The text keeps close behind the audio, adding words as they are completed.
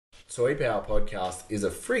Toy Power Podcast is a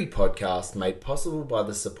free podcast made possible by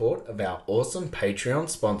the support of our awesome Patreon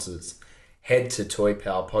sponsors. Head to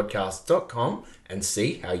toypowerpodcast.com and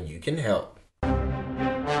see how you can help. Oh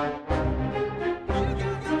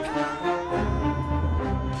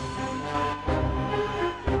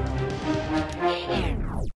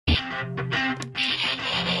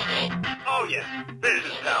yeah,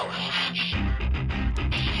 business power.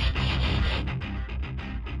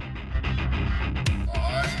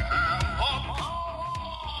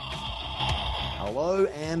 Hello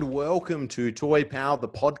and welcome to Toy Power, the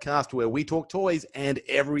podcast where we talk toys and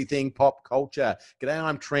everything pop culture. G'day,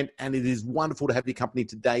 I'm Trent, and it is wonderful to have your company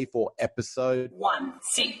today for episode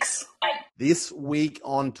 168. This week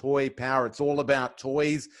on Toy Power, it's all about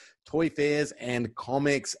toys, toy fairs, and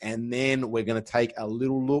comics, and then we're going to take a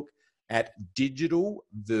little look at digital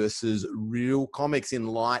versus real comics in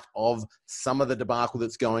light of some of the debacle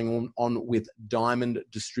that's going on with Diamond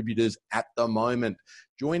Distributors at the moment.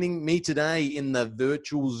 Joining me today in the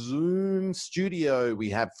virtual Zoom studio, we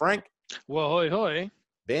have Frank. Well, hoi, hoi.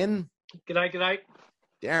 Ben. G'day.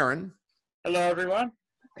 Darren. Hello, everyone.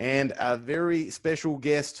 And a very special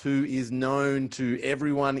guest who is known to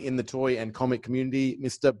everyone in the toy and comic community,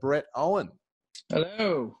 Mr. Brett Owen.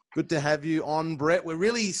 Hello. Good to have you on, Brett. We're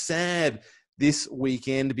really sad this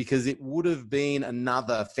weekend because it would have been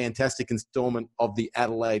another fantastic installment of the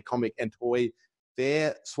Adelaide Comic and Toy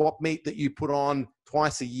Fair swap meet that you put on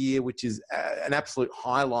twice a year, which is an absolute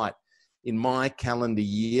highlight in my calendar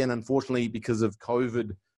year. And unfortunately, because of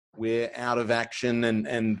COVID, we're out of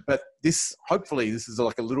action. But this, hopefully, this is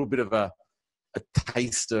like a little bit of a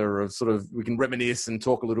taster of sort of, we can reminisce and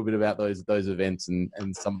talk a little bit about those events and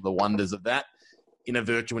some of the wonders of that in a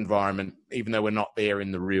virtual environment, even though we're not there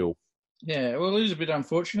in the real. Yeah, well, it is a bit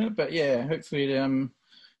unfortunate, but yeah, hopefully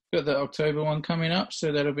got the October one coming up,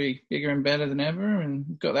 so that'll be bigger and better than ever,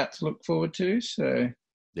 and got that to look forward to. So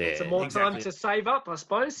Yeah, some more time to save up, I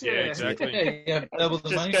suppose. yeah, exactly. Yeah, double the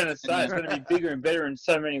Just money. going to say it's going to be bigger and better in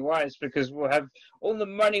so many ways because we'll have all the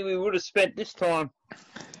money we would have spent this time.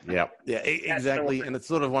 Yeah, exactly. And it's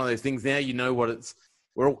sort of one of those things now, you know what it's,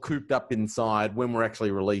 we're all cooped up inside when we're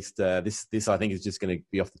actually released. This I think is just going to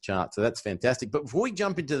be off the chart. So that's fantastic. But before we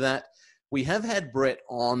jump into that, we have had Brett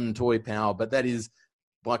on Toy Power, but that is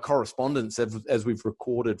by correspondence as we've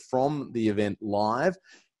recorded from the event live.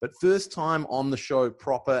 But first time on the show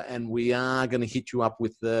proper, and we are going to hit you up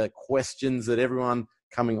with the questions that everyone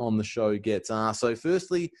coming on the show gets asked. So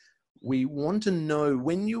firstly, we want to know,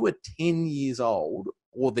 when you were 10 years old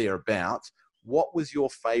or thereabouts, what was your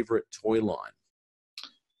favorite toy line?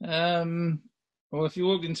 Well, if you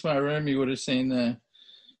walked into my room, you would have seen the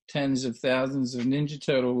tens of thousands of Ninja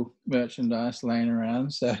Turtle merchandise laying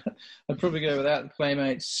around. So I'd probably go with that. The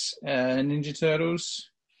Playmates Ninja Turtles.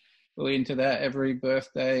 Really into that. Every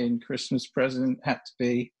birthday and Christmas present had to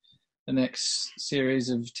be the next series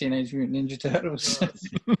of Teenage Mutant Ninja Turtles.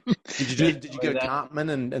 Did you go Cartman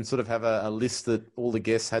and sort of have a list that all the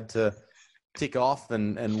guests had to tick off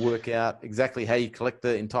and work out exactly how you collect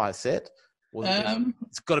the entire set?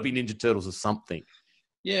 It's got to be Ninja Turtles or something.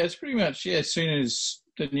 Yeah, it's pretty much, as soon as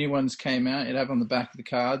the new ones came out, you'd have on the back of the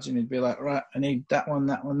cards and you'd be like, right, I need that one,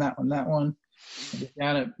 that one, that one, that one. I'd be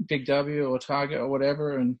down at Big W or Target or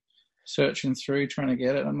whatever and searching through trying to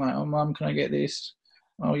get it. I'm like, oh, Mum, can I get this?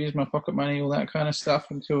 I'll use my pocket money, all that kind of stuff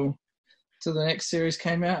until the next series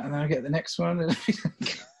came out, and then I get the next one. And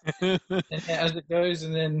as it goes,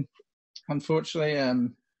 and then unfortunately,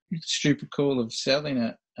 the stupid call of selling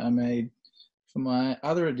it I made for my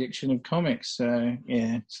other addiction of comics. So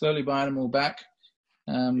yeah, slowly buying them all back.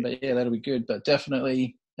 But yeah, that'll be good. But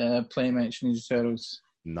definitely Playmates Ninja Turtles.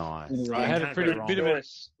 Nice. Right. I had a bit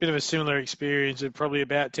of a similar experience at probably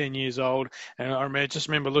about 10 years old, and I just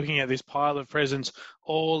remember looking at this pile of presents,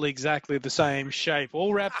 all exactly the same shape,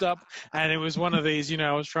 all wrapped up, and it was one of these,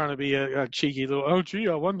 I was trying to be a cheeky little, oh gee,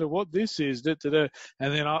 I wonder what this is, and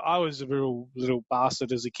then I was a little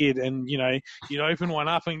bastard as a kid, and you'd open one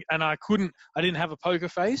up and I didn't have a poker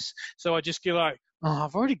face, so I just get like, oh,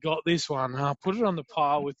 I've already got this one. I'll put it on the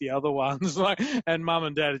pile with the other ones. And Mum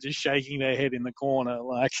and Dad are just shaking their head in the corner.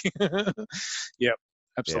 Yep,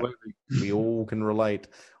 absolutely. Yeah, we all can relate.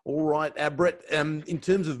 All right, Brett, in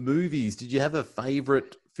terms of movies, did you have a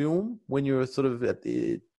favourite film when you were sort of at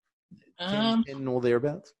the 10 or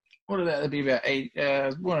thereabouts? What did that be about?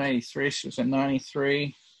 Born in 83, so it was at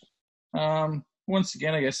 93. Once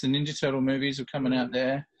again, I guess the Ninja Turtle movies were coming out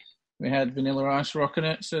there. We had Vanilla Ice rocking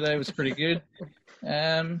it, so that was pretty good.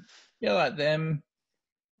 Yeah, I like them.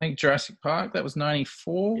 I think Jurassic Park, that was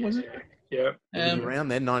 94, was it? Yeah. Around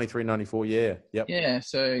then, 93, 94, yeah. Yep. Yeah,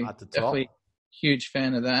 so Hard to top. definitely huge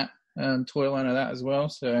fan of that. Toy line of that as well.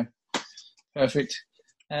 So perfect.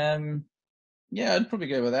 Yeah, I'd probably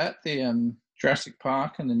go with that. The Jurassic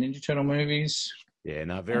Park and the Ninja Turtle movies. Yeah,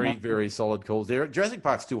 no, very, very solid calls there. Jurassic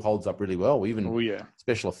Park still holds up really well. Even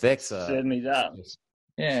special effects are certainly does.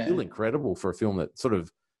 still incredible for a film that sort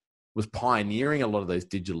of was pioneering a lot of those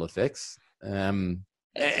digital effects. And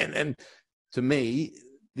to me,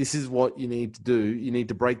 this is what you need to do. You need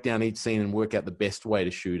to break down each scene and work out the best way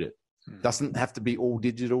to shoot it. Doesn't have to be all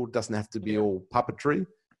digital. Doesn't have to be all puppetry.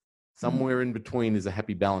 Somewhere in between is a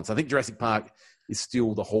happy balance. I think Jurassic Park is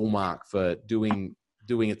still the hallmark for doing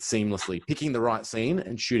it seamlessly, picking the right scene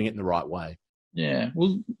and shooting it in the right way. Yeah,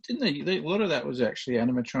 well, didn't they? A lot of that was actually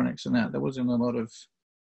animatronics and that. There wasn't a lot of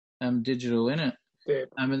digital in it. Yeah.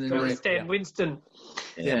 That was Stan Winston.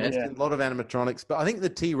 Yeah, a lot of animatronics. But I think the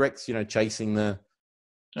T-Rex, chasing the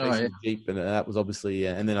Jeep, and that was obviously,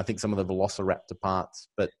 and then I think some of the Velociraptor parts.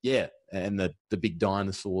 But yeah, and the big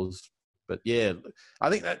dinosaurs. But yeah, I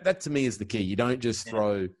think that to me is the key. You don't just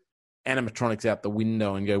throw animatronics out the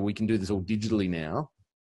window and go, we can do this all digitally now.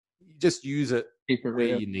 You just use it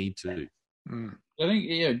where you need to. I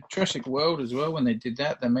think, Jurassic World as well, when they did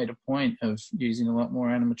that, they made a point of using a lot more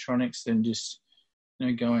animatronics than just,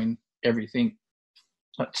 going everything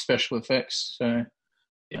like special effects. So,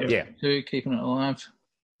 keeping it alive.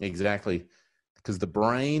 Exactly. Because the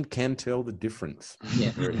brain can tell the difference. Yeah.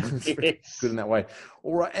 Good in that way.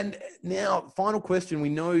 All right. And now, final question. We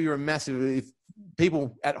know you're a massive... If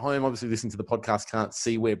people at home, obviously listening to the podcast, can't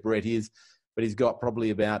see where Brett is, but he's got probably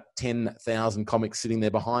about 10,000 comics sitting there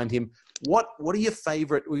behind him. What are your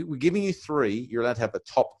favourite... We're giving you three. You're allowed to have the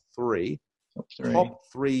top three. Top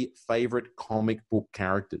three favourite comic book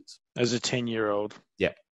characters. As a 10-year-old.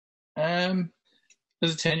 Yeah. As a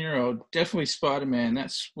 10-year-old, definitely Spider-Man.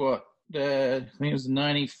 That's what... I think it was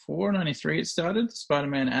 94, 93 it started,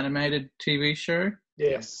 Spider-Man animated TV show.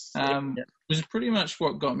 Yes. It was pretty much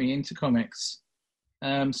what got me into comics.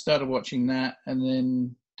 Started watching that, and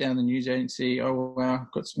then down the news agency, oh, wow,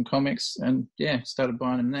 got some comics, and, started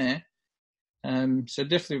buying them there. So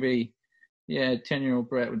definitely 10-year-old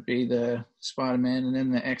Brett would be the Spider-Man, and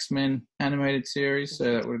then the X-Men animated series, so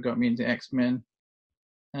that would have got me into X-Men.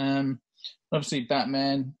 Obviously,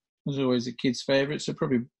 Batman was always a kid's favourite, so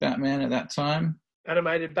probably Batman at that time.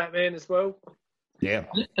 Animated Batman as well. Yeah.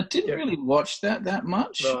 I didn't really watch that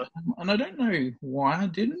much, right. And I don't know why I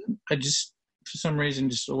didn't. I just, for some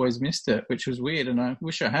reason, just always missed it, which was weird, and I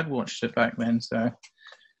wish I had watched it back then. So,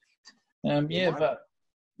 but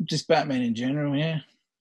just Batman in general, Yeah,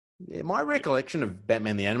 my recollection of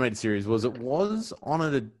Batman the Animated Series was it was on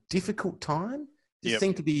at a difficult time. It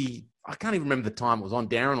seemed to be... I can't even remember the time it was on.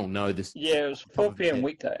 Darren will know this. Yeah, it was 4 p.m.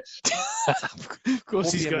 weekdays. Of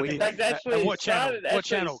course he's got it. What channel? What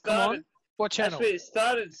channel? Come on. What channel? Actually, it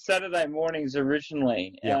started Saturday mornings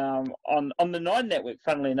originally on the Nine Network,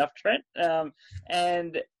 funnily enough, Trent. And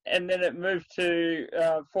then it moved to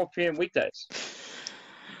 4 p.m. weekdays.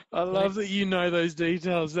 I love that you know those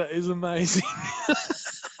details. That is amazing.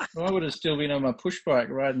 Well, I would have still been on my push bike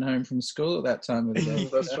riding home from school at that time of the day.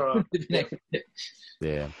 That's right.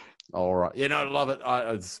 Yeah. All right. Yeah, no, I love it.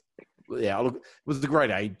 Look, it was the great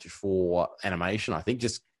age for animation. I think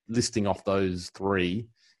just listing off those three,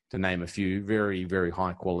 to name a few, very, very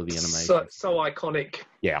high quality animation. So iconic.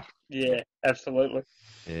 Yeah. Yeah, absolutely.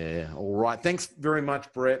 Yeah. All right. Thanks very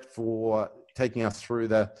much, Brett, for taking us through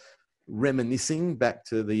the reminiscing back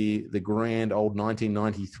to the grand old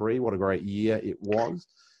 1993. What a great year it was.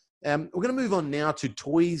 We're going to move on now to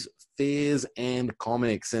toys, fairs, and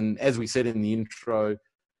comics. And as we said in the intro,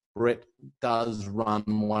 Brett does run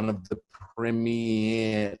one of the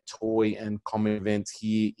premier toy and comic events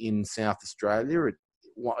here in South Australia.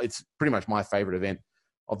 It's pretty much my favourite event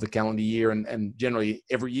of the calendar year. And generally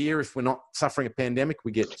every year, if we're not suffering a pandemic,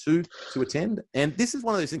 we get two to attend. And this is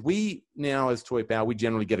one of those things. We now, as Toy Power, we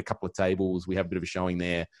generally get a couple of tables. We have a bit of a showing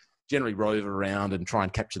there, generally rove around and try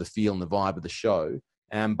and capture the feel and the vibe of the show.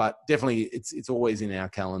 But definitely it's always in our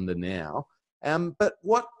calendar now. But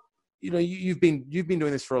what... you've been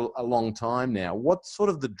doing this for a long time now. What's sort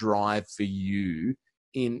of the drive for you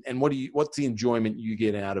and what's the enjoyment you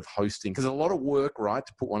get out of hosting? Because a lot of work, right,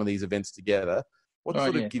 to put one of these events together. What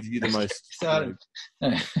gives you the most?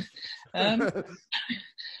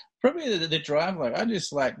 Probably the drive. Like, I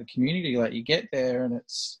just like the community. Like, you get there and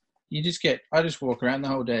I just walk around the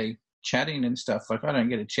whole day chatting and stuff. Like, I don't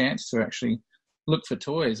get a chance to actually look for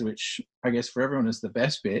toys, which I guess for everyone is the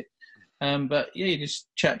best bit. But you just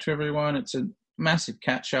chat to everyone. It's a massive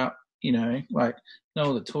catch up, like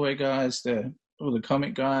all the toy guys, all the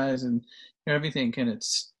comic guys, and everything. And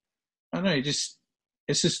it's just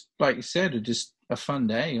like you said, just a fun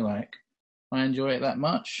day. Like, I enjoy it that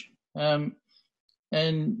much.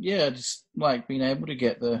 And yeah, just like being able to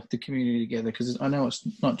get the community together, because I know it's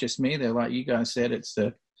not just me there. Like you guys said, it's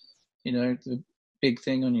the big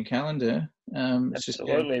thing on your calendar. It's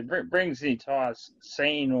Absolutely, it brings the entire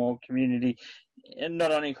scene or community, and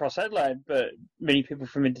not only across Adelaide, but many people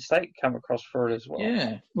from interstate come across for it as well.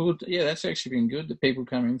 Yeah, well, yeah, that's actually been good. The people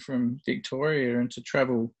coming from Victoria and to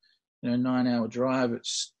travel, 9-hour drive,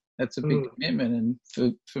 that's a big commitment.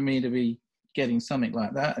 And for me to be getting something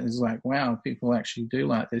like that is like, wow, people actually do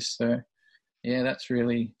like this. So yeah, that's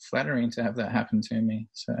really flattering to have that happen to me.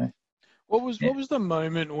 So. What was the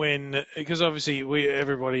moment when, because obviously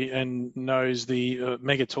everybody knows the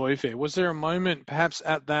Mega Toy Fair, was there a moment perhaps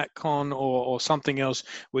at that con or something else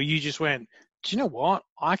where you just went, do you know what,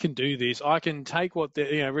 I can do this, I can take what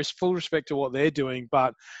they're, full respect to what they're doing,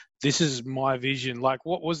 but this is my vision? Like,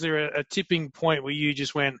 what was there a tipping point where you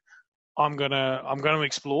just went, I'm gonna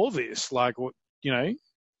explore this, like, what, Yeah,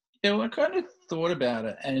 well, I kind of thought about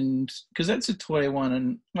it, and because that's a toy one,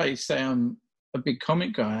 and like you say, I'm a big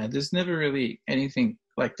comic guy. There's never really anything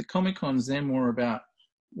like the Comic Cons. They're more about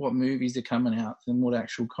what movies are coming out than what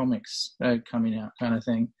actual comics are coming out, kind of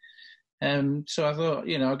thing. And so I thought,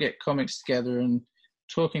 I'll get comics together, and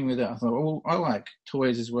talking with it, I thought, well, I like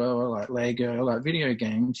toys as well. I like Lego. I like video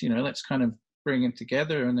games. Let's kind of bring them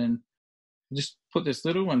together, and then just put this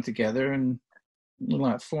little one together, and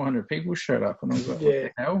like 400 people showed up, and I was like, what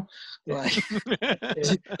the hell? Like,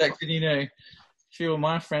 expected, a few of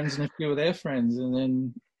my friends and a few of their friends, and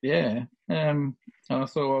then and I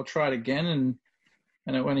thought, well, I'll try it again,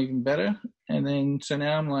 and it went even better. And then so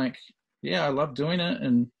now I'm like, I love doing it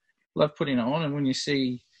and love putting it on. And when you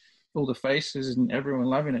see all the faces and everyone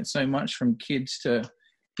loving it so much, from kids to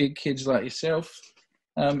big kids like yourself,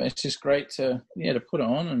 it's just great to put it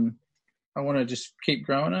on. And I want to just keep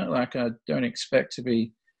growing it. Like, I don't expect to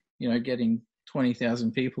be getting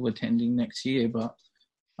 20,000 people attending next year, but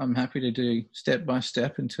I'm happy to do step by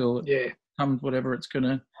step until it comes whatever it's going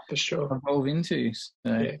to evolve into.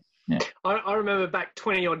 So, I remember back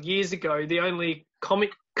 20 odd years ago, the only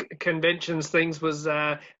comic conventions things was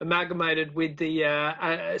amalgamated with the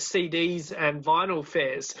CDs and vinyl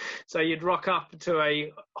fairs. So you'd rock up to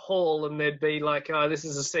a hall and there'd be like, this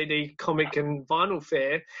is a CD, comic and vinyl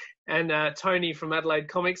fair. And Tony from Adelaide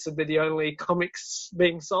Comics would be the only comics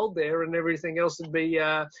being sold there, and everything else would be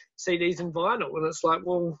CDs and vinyl. And it's like,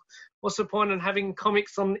 well, what's the point in having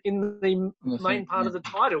comics in the main part of the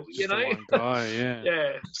title? Just the one guy,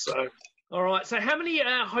 yeah. So, all right. So, how many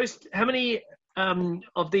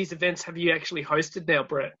of these events have you actually hosted now,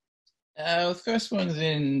 Brett? The first one's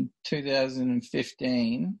in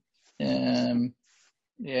 2015. And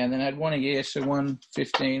then I had one a year, so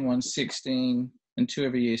 115, 116. And 2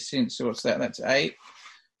 every year since. So what's that? That's 8.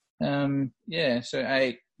 So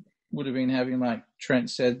 8 would have been having, like Trent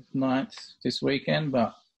said, 9th this weekend,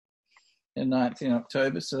 but the 9th in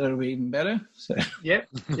October, so that'll be even better. So Yep.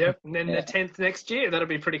 And then the 10th next year, that'll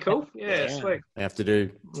be pretty cool. Yeah. Sweet. I have to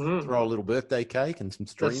throw a little birthday cake and some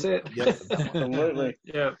streams. That's it. Absolutely.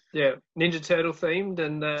 Yeah. Ninja Turtle themed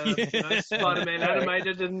and Spider-Man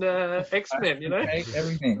animated and X-Men.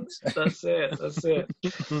 Everything. That's it.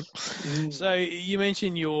 So you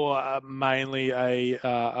mentioned you're mainly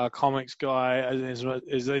a comics guy,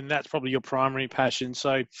 and that's probably your primary passion.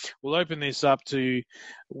 So we'll open this up to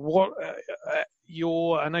what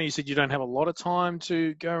I know you said you don't have a lot of time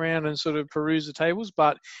to go around and sort of peruse the tables,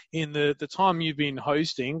 but in the time you've been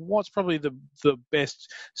hosting, what's probably the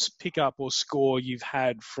best pickup or score you've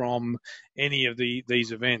had from any of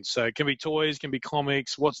these events? So it can be toys, can be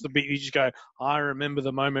comics. What's the bit you just go, I remember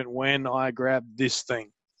the moment when I grabbed this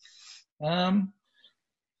thing? I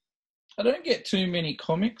don't get too many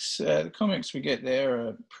comics. The comics we get there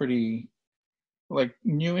are pretty like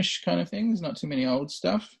newish kind of things, not too many old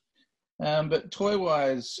stuff. But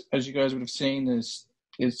toy-wise, as you guys would have seen, it's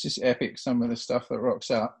just epic, some of the stuff that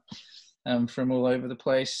rocks up from all over the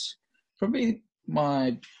place. Probably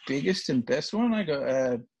my biggest and best one, I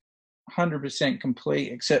got 100%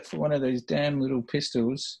 complete, except for one of those damn little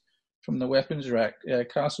pistols from the weapons rack,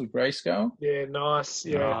 Castle Grayskull. Yeah, nice.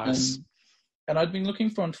 Yeah. Nice. And I'd been looking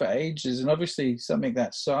for one for ages, and obviously something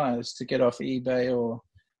that size to get off eBay or,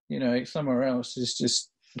 somewhere else is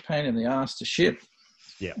just a pain in the ass to ship.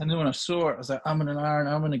 Yeah. And then when I saw it, I was like, I'm an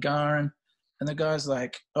Agaran. And the guy's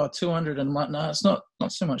like, 200. And I'm like, no, it's not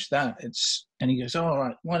so much that. And he goes, all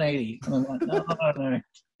right, 180. And I'm like, no.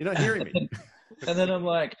 You're not hearing me. And then I'm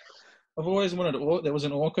like, I've always wanted there was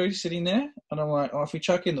an Orko sitting there. And I'm like, if we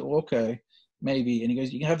chuck in the Orko, maybe. And he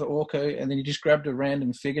goes, you can have the Orko. And then he just grabbed a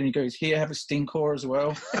random figure and he goes, here, have a Stinkor as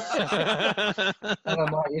well. And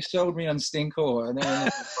I'm like, you sold me on Stinkor. And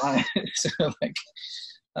then so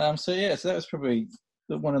So that was probably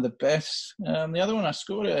one of the best. The other one, I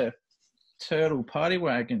scored a turtle party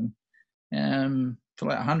wagon for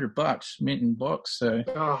like $100, mint in box. So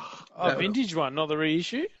a vintage one, not the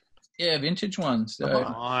reissue. Yeah, vintage one. So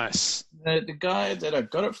nice. The guy that I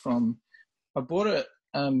got it from, I bought it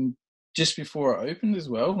just before it opened as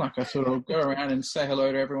well. Like I thought I'll go around and say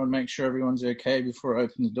hello to everyone, make sure everyone's okay before I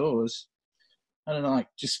open the doors. I don't know, like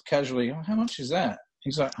just casually, how much is that?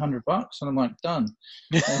 He's like $100, and I'm like, done.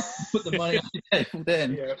 Put the money on the table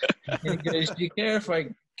then. And he goes, do you care if I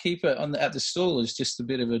keep it at the stall as just a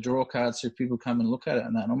bit of a draw card so people come and look at it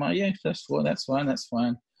and that? And I'm like, yeah, that's fine.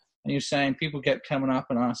 And you're saying people kept coming up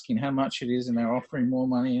and asking how much it is, and they're offering more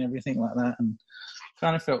money and everything like that, and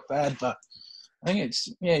kind of felt bad, but I think it's,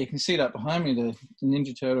 you can see that behind me, the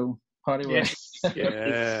Ninja Turtle party wagon.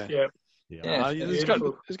 Yeah, there's got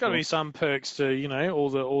to be some perks to all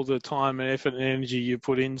the time and effort and energy you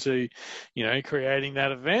put into creating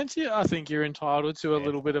that event. Yeah, I think you're entitled to a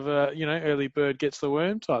little bit of a early bird gets the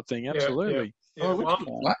worm type thing. Absolutely.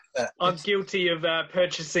 I'm guilty of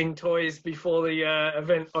purchasing toys before the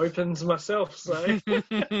event opens myself. So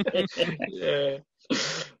yeah.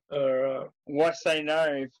 All right. Why say no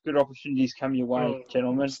if good opportunities come your way,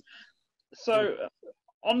 gentlemen? So,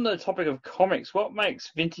 on the topic of comics, what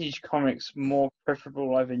makes vintage comics more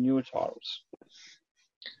preferable over newer titles?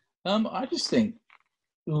 I just think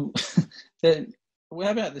that.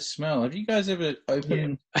 How about the smell? Have you guys ever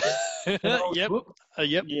opened? Yep.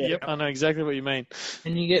 I know exactly what you mean.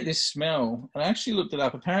 And you get this smell. And I actually looked it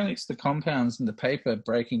up. Apparently, it's the compounds in the paper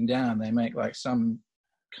breaking down. They make like some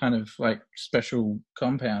kind of like special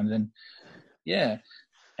compound, and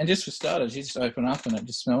and just for starters, you just open up and it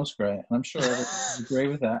just smells great. And I'm sure everyone would agree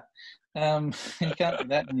with that. You can't do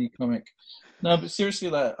that in your comic. No, but seriously,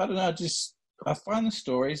 like I don't know. I find the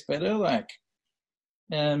stories better. Like,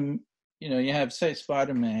 you have, say,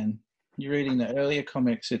 Spider-Man. You're reading the earlier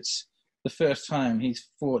comics. It's the first time he's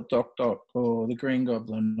fought Doc or the Green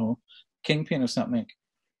Goblin or Kingpin or something.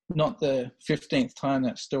 Not the 15th time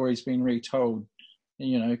that story's been retold,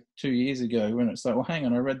 2 years ago, when it's like, well, hang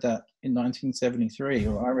on, I read that in 1973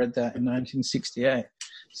 or I read that in 1968.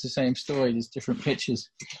 It's the same story, just different pictures.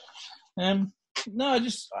 I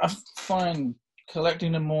find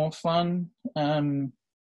collecting them more fun.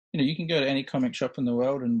 You can go to any comic shop in the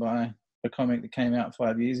world and buy a comic that came out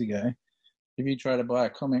 5 years ago. If you try to buy a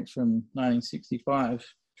comic from 1965,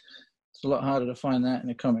 it's a lot harder to find that in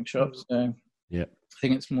a comic shop. So I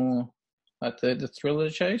think it's more like the thrill of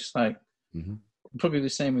the chase. Like probably the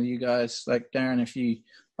same with you guys. Like Darren,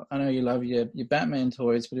 I know you love your Batman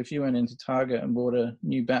toys, but if you went into Target and bought a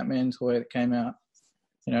new Batman toy that came out,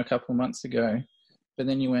 a couple of months ago, but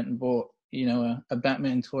then you went and bought, a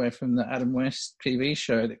Batman toy from the Adam West TV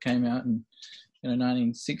show that came out in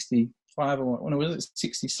 1965 or when was it,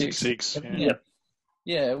 66? 66.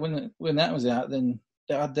 Yeah. When that was out, then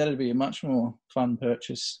that'd be a much more fun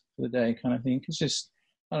purchase for the day, kind of thing. It's just,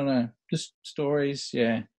 I don't know, just stories.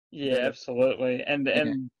 Yeah. Yeah, absolutely, and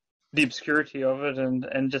the obscurity of it,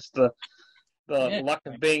 and just the luck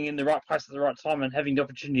of being in the right place at the right time and having the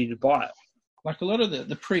opportunity to buy it. Like a lot of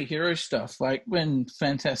the pre-hero stuff, like when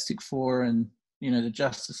Fantastic Four and the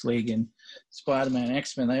Justice League and Spider-Man and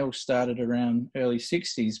X-Men, they all started around early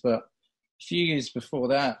 60s, but a few years before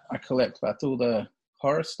that, I collect like all the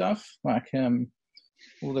horror stuff, like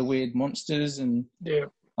all the weird monsters and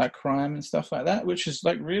like crime and stuff like that, which is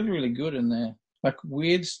like really, really good in there. Like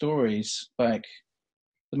weird stories, like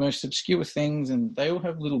the most obscure things, and they all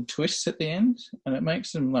have little twists at the end, and it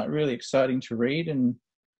makes them like really exciting to read. And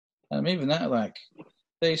even that, like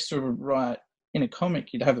they sort of write in a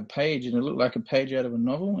comic, you'd have a page and it looked like a page out of a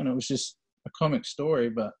novel, and it was just a comic story,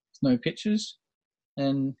 but no pictures.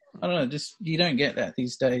 And I don't know, just you don't get that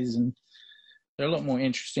these days, and they're a lot more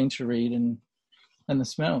interesting to read and the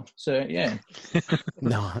smell. So yeah.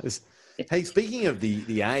 Nice. Hey, speaking of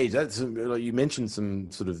the age, you mentioned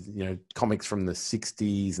some sort of comics from the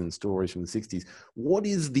 60s and stories from the 60s. What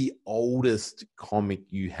is the oldest comic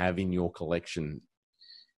you have in your collection?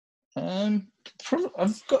 I've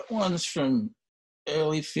got ones from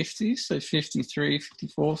early 50s, so 53,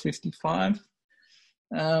 54, 55.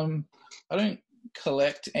 I don't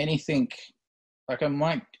collect anything. Like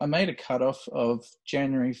I made a cutoff of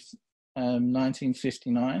January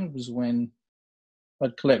 1959 was when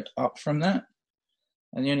I'd collect up from that.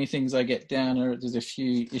 And the only things I get down are there's a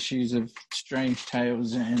few issues of Strange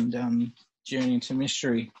Tales and Journey into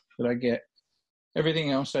Mystery that I get. Everything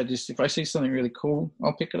else, if I see something really cool,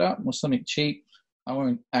 I'll pick it up, or something cheap, I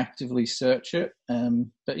won't actively search it.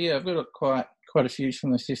 But yeah, I've got quite a few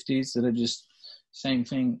from the 50s that are just same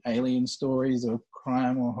thing, alien stories or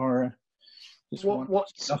crime or horror. Just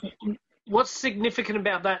What's significant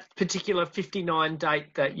about that particular 59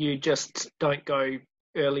 date that you just don't go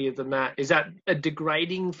earlier than that? Is that a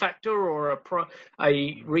degrading factor or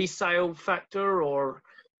a resale factor or?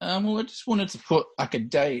 Well, I just wanted to put like a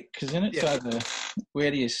date because then it's either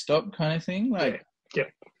where do you stop kind of thing. Like,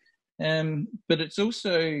 but it's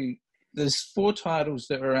also there's 4 titles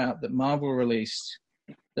that are out that Marvel released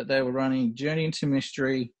that they were running: Journey into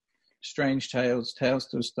Mystery, Strange Tales, Tales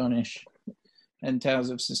to Astonish, and Tales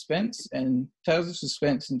of Suspense. And Tales of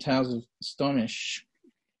Suspense and Tales of Astonish,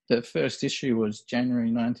 the first issue was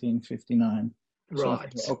January 1959.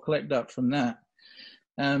 Right. So I'll collect up from that.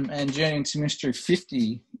 And Journey into Mystery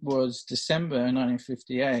 50 was December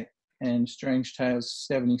 1958, and Strange Tales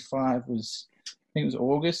 75 was, I think it was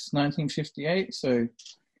August 1958. So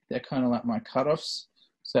they're kind of like my cutoffs.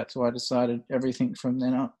 So that's why I decided everything from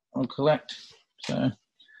then up I'll collect. So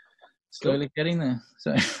slowly getting there.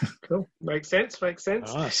 So cool. Makes sense.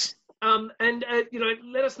 Nice. And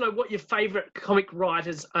let us know what your favourite comic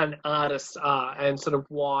writers and artists are, and sort of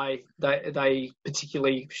why they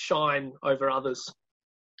particularly shine over others.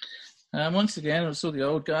 Once again, it's all the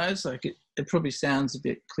old guys. Like it probably sounds a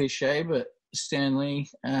bit cliche, but Stan Lee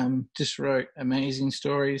just wrote amazing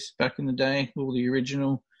stories back in the day. All the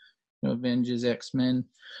original Avengers, X-Men,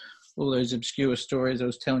 all those obscure stories I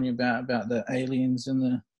was telling you about the aliens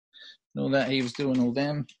and all that. He was doing all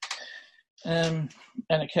them. And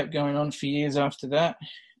it kept going on for years after that.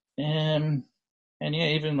 And yeah,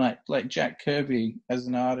 even like Jack Kirby as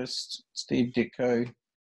an artist, Steve Ditko,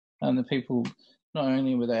 and the people, not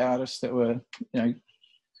only were they artists that were,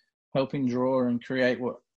 helping draw and create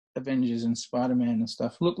what Avengers and Spider-Man and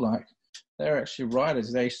stuff look like, they're actually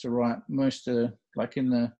writers. They used to write most of, like in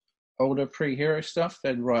the older pre-hero stuff,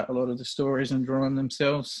 they'd write a lot of the stories and draw them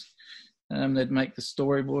themselves. They'd make the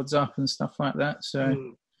storyboards up and stuff like that. So I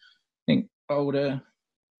think older,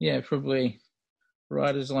 probably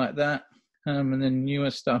writers like that. And then newer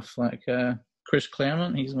stuff like Chris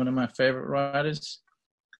Claremont. He's one of my favorite writers.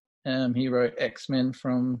 He wrote X-Men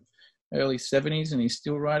from early 70s and he's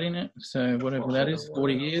still writing it. So whatever that is,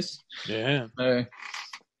 40 years. Yeah. So,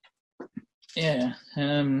 yeah.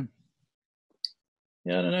 I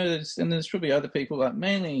don't know. There's probably other people, like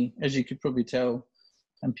mainly, as you could probably tell,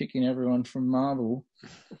 I'm picking everyone from Marvel.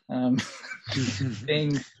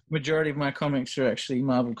 Being majority of my comics are actually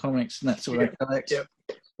Marvel comics, and that's what I collect. Yep.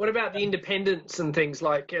 What about the independents and things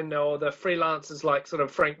like, or the freelancers like sort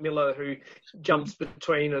of Frank Miller who jumps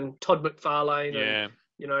between, and Todd McFarlane? Yeah.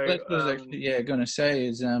 And, that's what I was actually going to say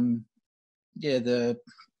is, the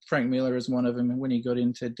Frank Miller is one of them. When he got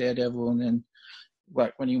into Daredevil, and then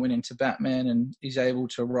like when he went into Batman, and he's able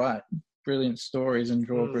to write brilliant stories and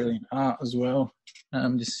draw brilliant art as well.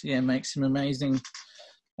 Makes him amazing.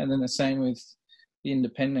 And then the same with the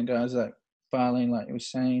independent guys like Farlane, like you were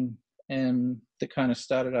saying, that kind of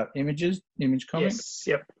started up Image Comics. Yes,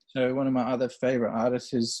 yep. So one of my other favorite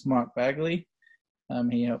artists is Mark Bagley.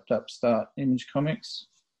 He helped upstart Image Comics.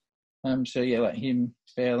 Like him,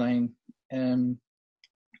 Fairlane, and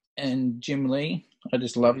Jim Lee. I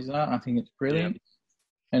just love his art. I think it's brilliant. Yep.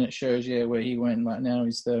 And it shows, where he went. Like now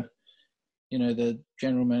he's the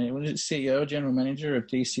general manager, general manager of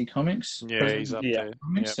DC Comics. Yeah, he's up there.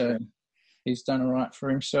 Yep. So he's done all right for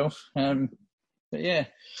himself. But yeah,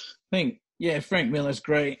 I think, Frank Miller's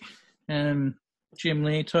great. Jim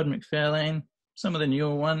Lee, Todd McFarlane, some of the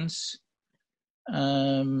newer ones.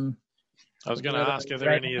 I was going to ask, are there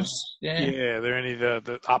any of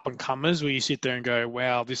the up and comers where you sit there and go,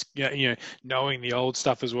 wow, this, knowing the old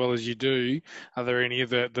stuff as well as you do, are there any of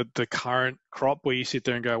the current crop where you sit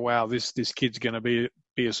there and go, wow, this kid's going to be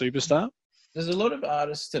a superstar? There's a lot of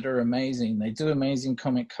artists that are amazing. They do amazing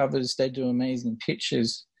comic covers. They do amazing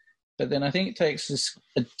pictures. But then I think it takes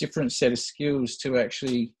a different set of skills to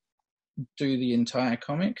actually do the entire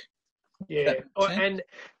comic. Yeah,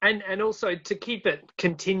 and also to keep it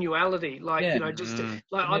continuality,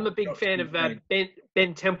 I'm a big fan of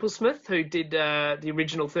Ben Templesmith, who did the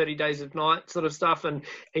original 30 Days of Night sort of stuff, and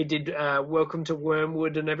he did Welcome to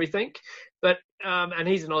Wormwood and everything. But and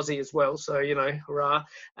he's an Aussie as well, so hurrah!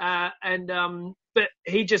 But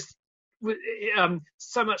he just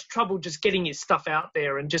so much trouble just getting his stuff out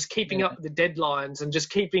there and just keeping up with the deadlines and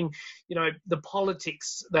just keeping the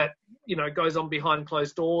politics that goes on behind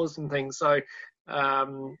closed doors and things. So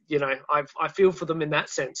I feel for them in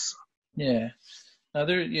that sense. There's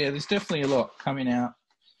definitely a lot coming out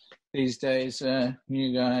these days,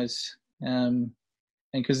 new guys, and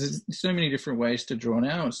because there's so many different ways to draw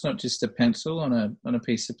now. It's not just a pencil on a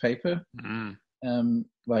piece of paper,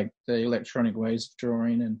 like the electronic ways of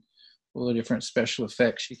drawing and all the different special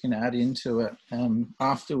effects you can add into it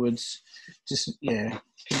afterwards. Just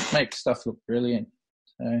make stuff look brilliant.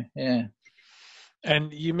 So yeah.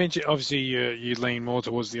 And you mentioned obviously you lean more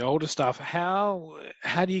towards the older stuff. How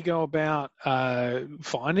do you go about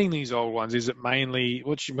finding these old ones? Is it mainly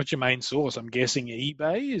what's your main source? I'm guessing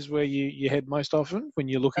eBay is where you head most often when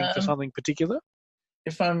you're looking for something particular.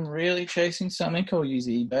 If I'm really chasing something, I'll use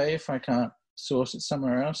eBay if I can't source it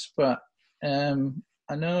somewhere else. But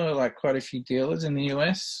I know like quite a few dealers in the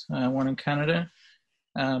US, one in Canada,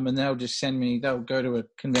 and they'll just send me. They'll go to a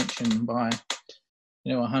convention and buy,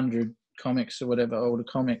 100 comics or whatever, older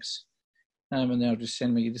comics, and they'll just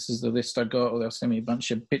send me, this is the list I got, or they'll send me a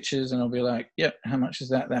bunch of pictures and I'll be like, yep, how much is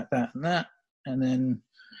that, and that, and then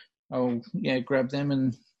I'll grab them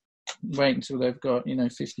and wait until they've got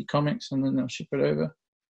 50 comics, and then they'll ship it over,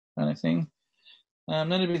 kind of thing.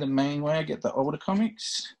 That'll be the main way I get the older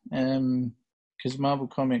comics, because Marvel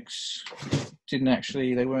comics they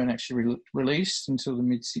weren't actually released until the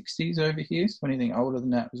mid 60s over here, so anything older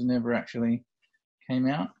than that was never actually came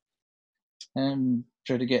out.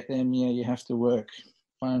 So to get them, you have to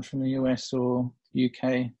buy them from the US or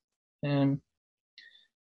UK.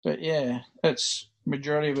 But yeah, that's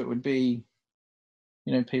majority of it would be,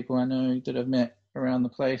 people I know that I've met around the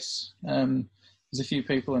place. There's a few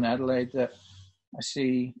people in Adelaide that I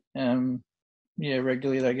see,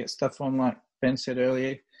 regularly. They get stuff on, like Ben said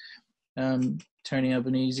earlier. Tony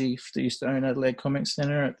Albanese, that used to own Adelaide Comic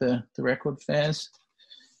Centre at the record fairs.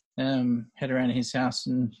 Head around his house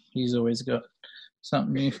and he's always got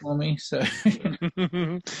something new for me. So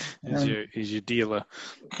he's your dealer.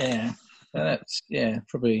 Yeah, that's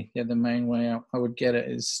probably the main way I would get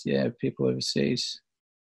it is people overseas.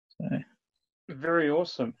 So. Very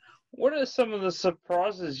awesome. What are some of the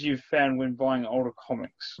surprises you've found when buying older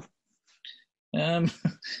comics?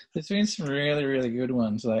 There's been some really, really good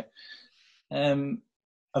ones. Like,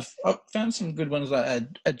 I've found some good ones, like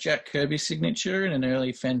a Jack Kirby signature in an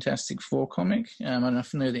early Fantastic Four comic. I don't know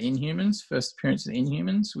if you know the Inhumans, first appearance of the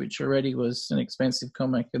Inhumans, which already was an expensive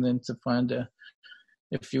comic, and then to find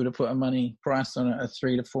if you were to put a money price on it, a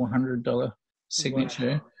 $300 to $400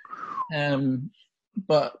 signature. Wow.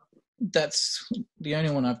 But that's the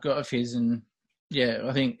only one I've got of his, and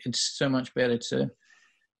I think it's so much better to,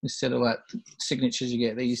 instead of like signatures you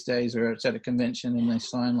get these days where it's at a convention and they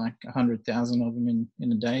sign like 100,000 of them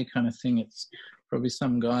in a day kind of thing. It's probably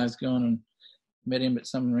some guy's gone and met him at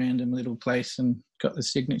some random little place and got the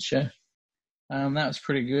signature. That was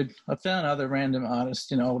pretty good. I found other random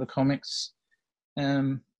artists in older comics.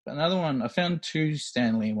 Another one, I found 2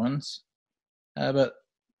 Stan Lee ones. But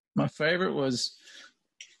my favorite was,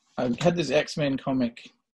 I had this X-Men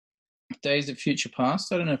comic, Days of Future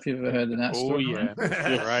Past. I don't know if you've ever heard of that story. Oh,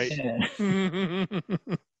 yeah. Right.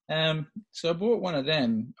 Yeah. So I bought one of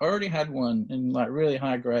them. I already had one in like really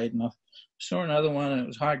high grade, and I saw another one and it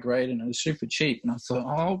was high grade and it was super cheap. And I thought,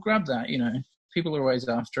 I'll grab that. People are always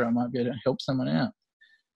after it. I might be able to help someone out.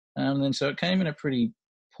 And then so it came in a pretty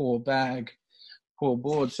poor board.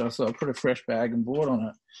 So I thought I'd put a fresh bag and board on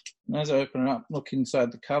it. And as I open it up, look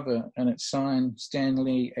inside the cover, and it's signed Stan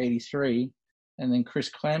Lee 83. And then Chris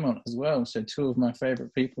Claremont as well. So 2 of my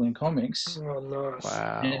favorite people in comics. Oh, nice.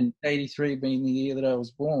 Wow. And 83 being the year that I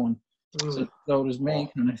was born. So as old as me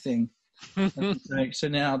kind of thing. So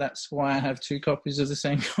now that's why I have 2 copies of the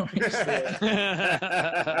same comics. So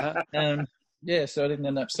I didn't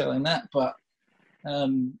end up selling that. But,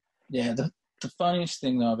 the funniest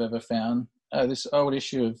thing that I've ever found, this old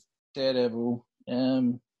issue of Daredevil,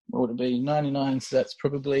 what would it be, 99, so that's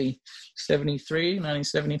probably 73,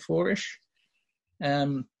 1974-ish.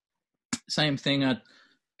 Same thing, I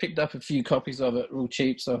picked up a few copies of it real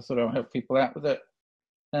cheap, so I thought I'll help people out with it.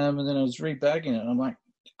 And then I was rebagging it, and I'm like,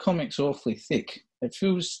 the comic's awfully thick. It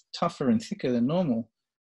feels tougher and thicker than normal.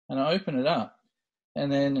 And I open it up,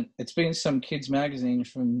 and then it's been some kids' magazine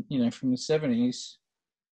from the 70s,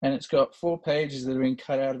 and it's got 4 pages that have been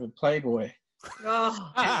cut out of a Playboy.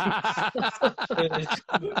 Oh.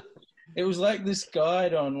 It was like this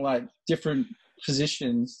guide on like different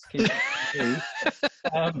positions.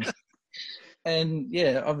 And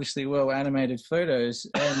obviously well animated photos,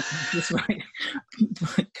 and just like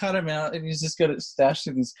cut him out, and he's just got it stashed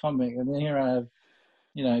in this comic. And then here I have,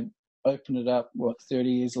 opened it up 30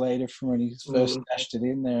 years later from when he first stashed it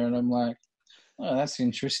in there, and I'm like, oh, that's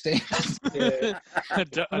interesting. I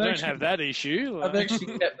don't have that issue. I've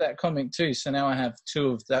actually kept that comic too, so now I have 2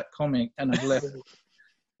 of that comic, and I've left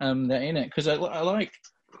that in it because I like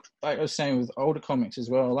I was saying with older comics as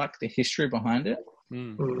well, I like the history behind it.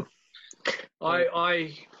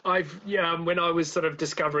 I when I was sort of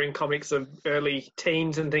discovering comics of early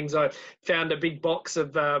teens and things, I found a big box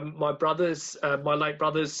of my late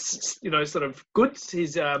brother's, sort of goods,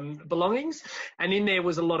 his belongings, and in there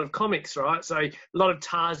was a lot of comics, right? So a lot of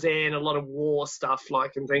Tarzan, a lot of war stuff,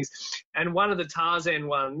 and things. And one of the Tarzan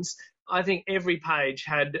ones, I think every page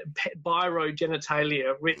had biro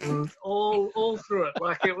genitalia written all through it.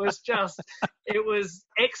 It was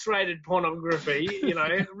X-rated pornography,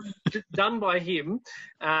 done by him,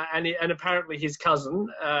 and apparently his cousin.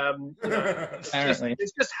 Apparently.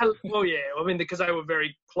 It's just well, yeah. I mean, because they were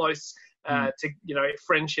very close to,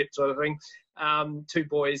 friendship sort of thing. Two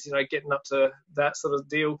boys, getting up to that sort of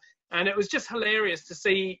deal, and it was just hilarious to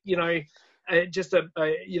see, just a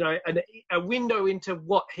window into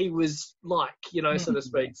what he was like, so to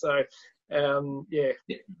speak. So,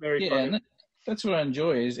 very funny. And that's what I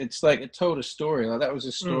enjoy. Is it's like it told a story. Like that was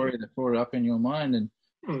a story that brought it up in your mind. And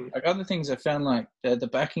like other things, I found like the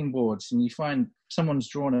backing boards, and you find someone's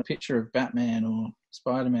drawn a picture of Batman or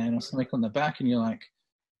Spider-Man or something on the back, and you're like,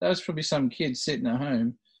 that was probably some kid sitting at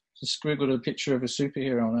home just scribbled a picture of a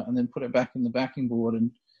superhero on it and then put it back in the backing board.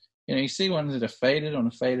 And you see ones that are faded on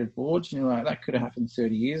a faded board, and you're like, that could have happened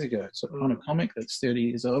 30 years ago. It's on a comic that's 30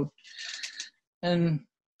 years old. And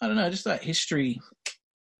I don't know, just that history,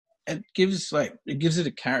 it gives it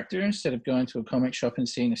a character instead of going to a comic shop and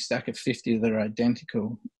seeing a stack of 50 that are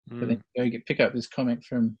identical. But then you pick up this comic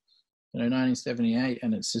from 1978,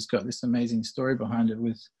 and it's just got this amazing story behind it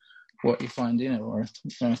with what you find in it, or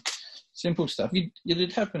simple stuff.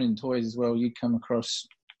 It'd happen in toys as well. You'd come across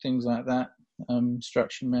things like that.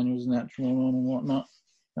 Instruction manuals and that drawn on and whatnot.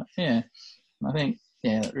 But I think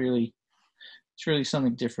it's really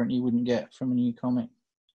something different you wouldn't get from a new comic.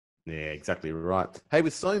 Yeah, exactly right. Hey,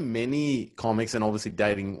 with so many comics and obviously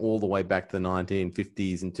dating all the way back to the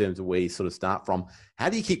 1950s in terms of where you sort of start from, how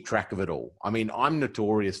do you keep track of it all? I mean, I'm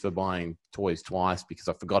notorious for buying toys twice because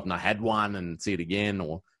I've forgotten I had one and see it again,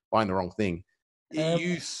 or buying the wrong thing. Are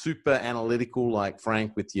you super analytical like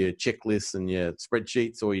Frank with your checklists and your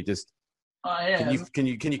spreadsheets, or you just can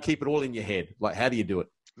you keep it all in your head? Like, how do you do it?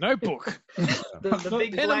 Notebook. the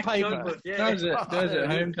big pen and black paper. notebook. Those at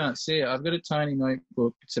home can't see it. I've got a tiny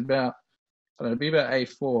notebook. It's about, it'll be about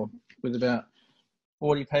A4 with about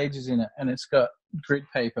 40 pages in it, and it's got grid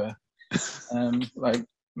paper, like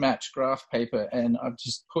match graph paper, and I've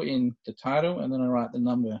just put in the title and then I write the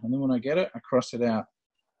number, and then when I get it, I cross it out.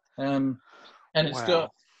 And it's got,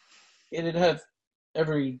 it'd have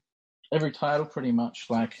every title pretty much,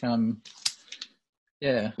 like how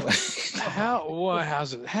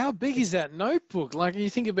big is that notebook? Like, you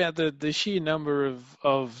think about the sheer number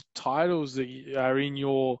of titles that are in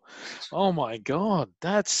your, oh my God,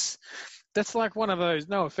 that's like one of those,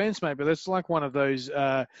 no offense, mate, but that's like one of those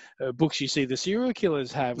books you see the serial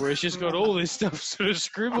killers have, where it's just got all this stuff sort of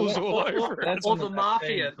scribbles all over it. Or the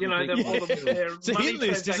mafia, It's a hit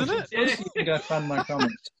list, isn't it? You think I fund my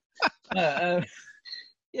comics? I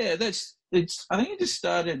think it just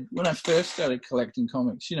started when I first started collecting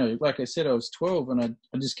comics. Like I said, I was 12, and I'd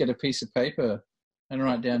just get a piece of paper and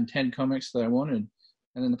write down 10 comics that I wanted.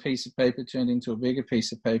 And then the piece of paper turned into a bigger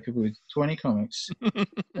piece of paper with 20 comics. And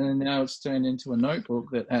then now it's turned into a notebook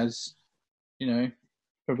that has,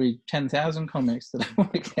 probably 10,000 comics that I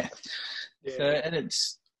want to get. Yeah. So, and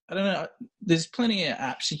it's, I don't know, there's plenty of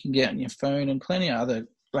apps you can get on your phone and plenty of other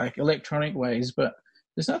like electronic ways, but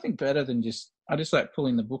there's nothing better than I just like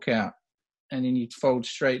pulling the book out, and then you fold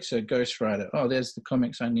straight to Ghost Rider. Oh, there's the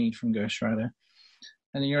comics I need from Ghost Rider.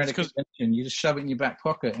 And then you're at a convention, you just shove it in your back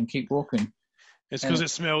pocket and keep walking. It's because it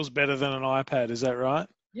smells better than an iPad, is that right?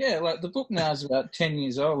 Yeah, like the book now is about 10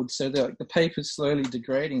 years old, so the paper's slowly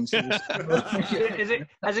degrading. So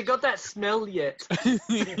has it got that smell yet?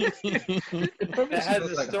 It has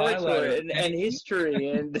a story to it and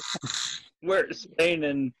history and where it's been.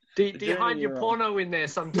 And do you hide your porno in there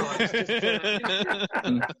sometimes?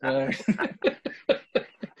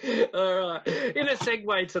 All right. In a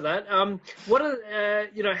segue to that, what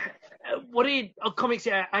are comics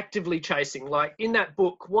you're actively chasing? Like in that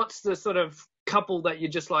book, what's the sort of couple that you're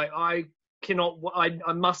just like, I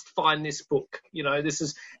must find this book. This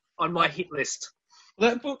is on my hit list.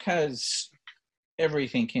 That book has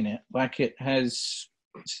everything in it. Like it has,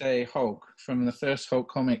 say, Hulk from the first Hulk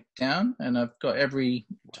comic down, and I've got every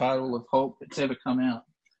title of Hulk that's ever come out.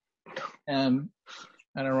 And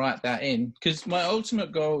I write that in because my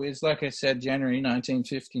ultimate goal is, like I said, January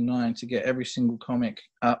 1959 to get every single comic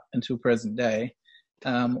up until present day,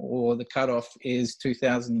 or the cutoff is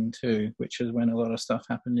 2002, which is when a lot of stuff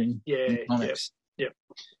happened in comics. Yep.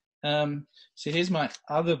 So here's my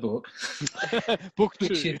other book, book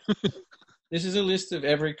 2. This is a list of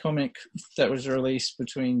every comic that was released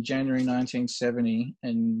between January 1970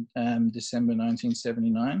 and December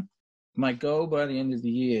 1979. My goal by the end of the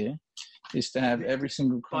year is to have every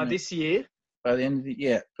single comic. By this year? By the end of the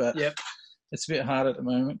year, but Yep. it's a bit hard at the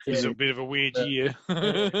moment. It's a bit of a weird year.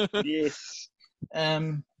 Yes.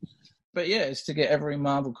 But yeah, it's to get every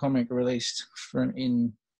Marvel comic released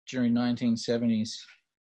during 1970s.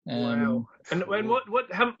 Wow. And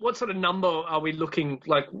what sort of number are we looking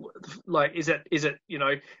like? Like is it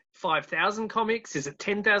 5,000 comics? Is it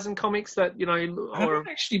 10,000 comics that I haven't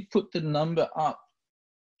actually put the number up.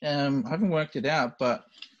 I haven't worked it out, but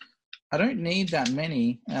I don't need that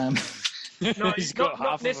many. No,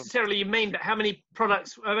 not necessarily. You mean, but how many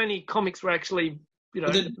comics were actually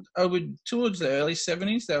I would towards the early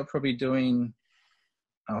 70s. They were probably doing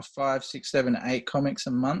 5, 6, 7, 8 comics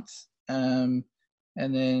a month.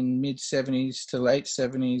 And then mid 70s to late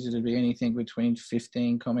 70s, it'd be anything between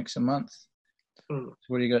 15 comics a month. Mm. So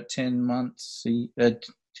what do you got? 10 months, 10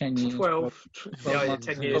 years, 12 months,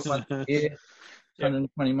 10 years. 12 months a year,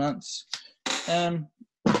 120 months.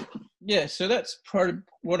 Yeah, so that's part of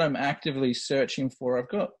what I'm actively searching for. I've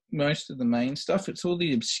got most of the main stuff. It's all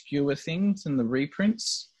the obscure things and the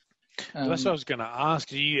reprints. That's what I was going to ask.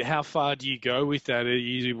 How far do you go with that? Are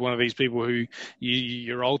you one of these people who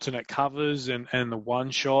your alternate covers and the one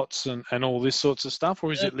shots and all this sorts of stuff,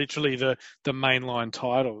 or is it literally the mainline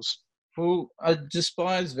titles? Well, I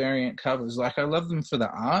despise variant covers. Like, I love them for the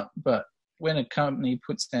art, but when a company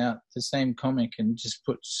puts out the same comic and just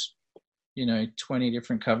puts 20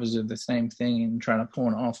 different covers of the same thing and trying to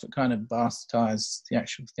pawn it off, it kind of bastardizes the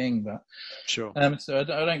actual thing. But sure. So I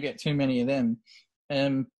don't get too many of them.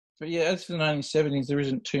 But yeah, as for the 1970s, there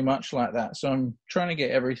isn't too much like that. So I'm trying to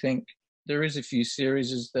get everything. There is a few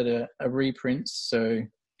series that are reprints, so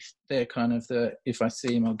they're kind of if I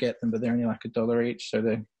see them, I'll get them, but they're only like $1 each, so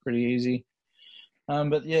they're pretty easy.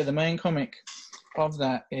 But yeah, the main comic of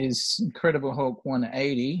that is Incredible Hulk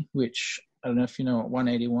 180, which I don't know if you know what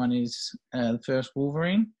 181 is, the first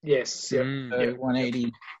Wolverine. Yes. Yep. So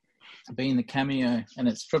 180 being the cameo, and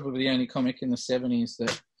it's probably the only comic in the 70s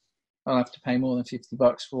that I'll have to pay more than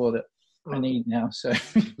 $50 for that I need now. So,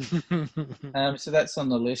 so that's on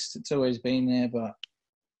the list. It's always been there, but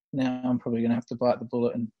now I'm probably going to have to bite the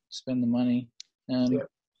bullet and spend the money.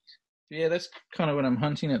 Yeah, that's kind of what I'm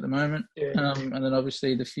hunting at the moment. Yeah. And then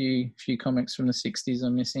obviously the few comics from the 60s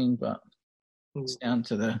I'm missing, but it's down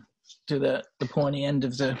to the pointy end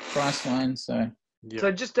of the price line. So. Yep.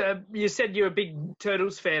 So just you said you're a big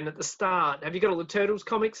Turtles fan at the start. Have you got all the Turtles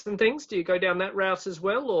comics and things? Do you go down that route as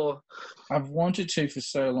well, or? I've wanted to for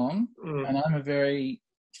so long, and I'm a very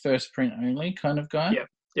first print only kind of guy.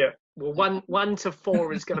 Yeah. Well, 1 to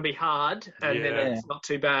 4 is going to be hard, and then it's not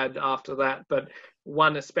too bad after that. But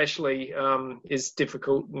 1 especially is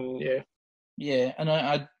difficult, and Yeah,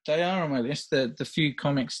 and they are on my list. The few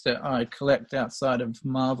comics that I collect outside of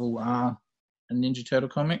Marvel are Ninja Turtle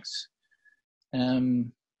comics.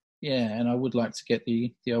 And I would like to get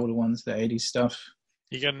the older ones, the 80s stuff.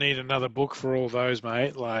 You're going to need another book for all those,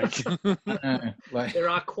 mate. Like, there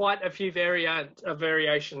are quite a few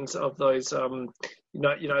variations of those,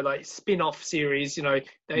 like spin-off series.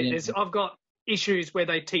 I've got issues where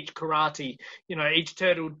they teach karate. Each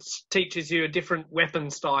turtle teaches you a different weapon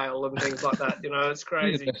style and things like that. It's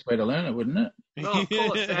crazy. The best way to learn it, wouldn't it? Oh, of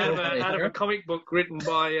course, out of a comic book written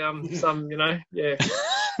by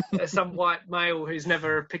some white male who's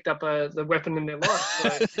never picked up the weapon in their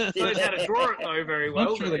life. So knows how to draw it though very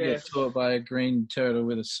well. I'm sure they get taught by a green turtle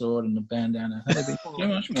with a sword and a bandana. That'd be so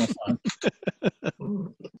much more fun.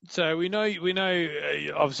 So we know.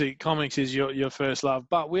 Obviously, comics is your first love,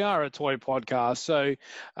 but we are a toy podcast. So,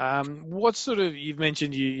 what sort of you've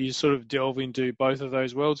mentioned you sort of delve into both of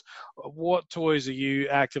those worlds. What toys are you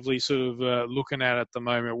actively sort of looking at the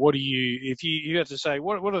moment? What do you, if you had to say,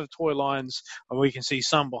 what are the toy lines? We can see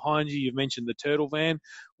some behind you. You've mentioned the Turtle Van.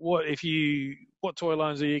 What toy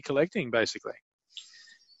lines are you collecting, basically?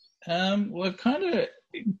 Well, I've kind of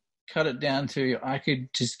cut it down to I could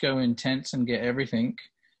just go intense and get everything,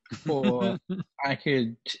 or I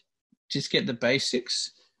could just get the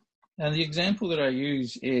basics. And the example that I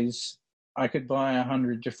use is I could buy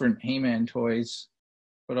 100 different He-Man toys,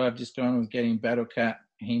 but I've just gone with getting Battle Cat,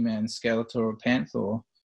 He-Man, Skeletor, or Panther,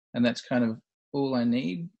 and that's kind of all I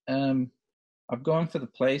need. I've gone for the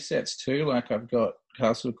play sets too, like I've got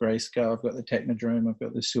Castle Grayskull, I've got the Technodrome, I've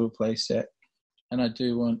got the Sewer play set, and I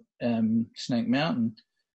do want Snake Mountain.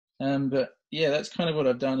 But yeah, that's kind of what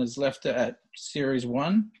I've done, is left it at Series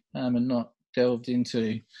 1 and not delved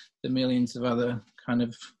into the millions of other kind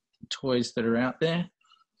of toys that are out there.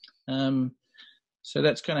 So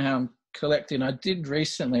that's kind of how I'm collecting. I did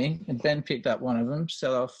recently, and Ben picked up one of them,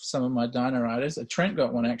 sell off some of my Dino Riders. Trent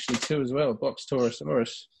got one actually too as well, a Box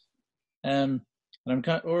Taurosaurus. And I'm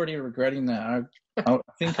already regretting that. I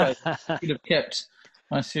think I should have kept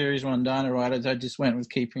my Series 1 Dino Riders. I just went with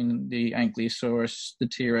keeping the Ankylosaurus, the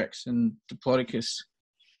T-Rex, and Diplodocus.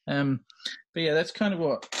 But yeah, that's kind of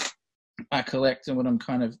what I collect and what I'm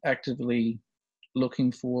kind of actively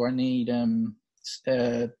looking for. I need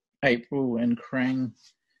April and Krang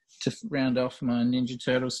to round off my Ninja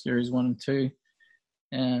Turtles Series 1 and 2.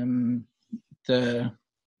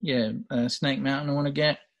 Snake Mountain I want to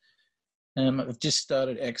get. I've just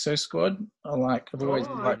started Exo Squad. I've always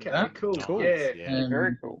liked that. Cool. Yeah,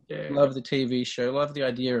 very cool. Yeah. Love the TV show. Love the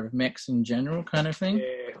idea of mechs in general, kind of thing.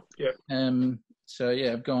 Yeah. So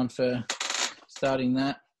yeah, I've gone for starting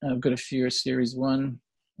that. I've got a few of Series 1.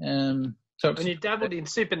 And you dabbled in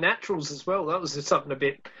Supernaturals as well. That was something a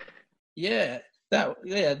bit. Yeah,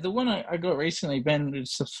 the one I got recently, Ben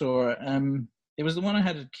saw. It was the one I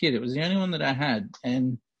had as a kid. It was the only one that I had,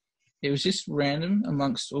 and it was just random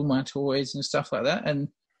amongst all my toys and stuff like that. And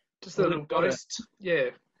just a little ghost.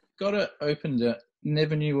 Got it, opened it,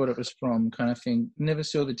 never knew what it was from, kind of thing. Never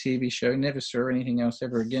saw the TV show, never saw anything else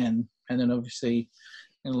ever again. And then obviously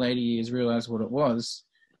in later years realized what it was.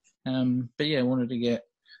 But yeah, I wanted to get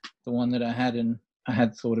the one that I had, and I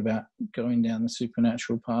had thought about going down the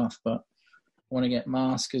Supernatural path, but I want to get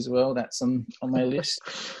Mask as well. That's on my list.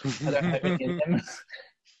 I don't have any of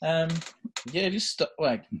them. Just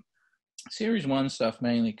like Series 1 stuff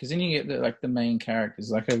mainly, because then you get the main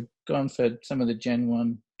characters. Like I've gone for some of the Gen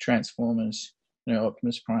 1 Transformers,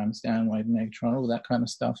 Optimus Prime, Soundwave, Megatron, all that kind of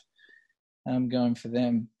stuff. I'm going for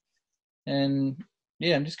them. And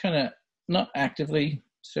yeah, I'm just kind of not actively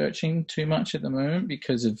searching too much at the moment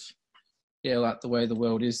because of like the way the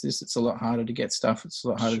world is. It's a lot harder to get stuff. It's a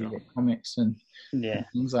lot harder to get comics and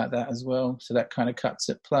things like that as well. So that kind of cuts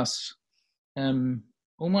it. Plus,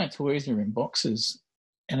 all my toys are in boxes,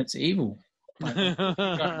 and it's evil. Like, you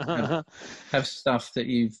can't have stuff that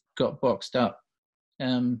you've got boxed up. I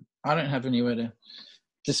don't have anywhere to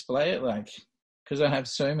display it, because I have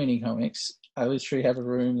so many comics. I literally have a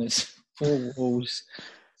room that's 4 walls,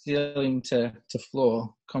 ceiling to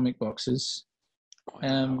floor, comic boxes.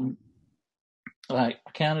 Wow. I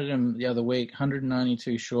counted them the other week,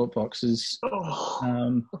 192 short boxes.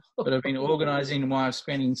 But I've been organising why I'm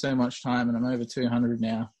spending so much time, and I'm over 200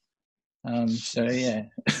 now. So yeah.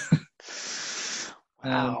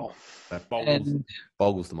 Wow. That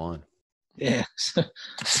boggles the mind. Yeah.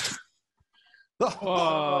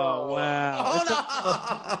 Oh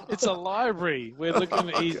wow! It's a library. We're looking.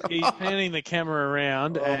 He's panning the camera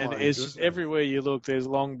around, and it's just everywhere you look. There's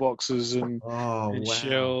long boxes and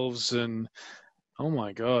shelves, and oh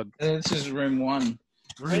my god! This is room 1.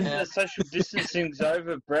 When the social distancing's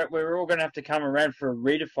over, Brett, we're all going to have to come around for a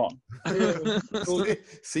readathon.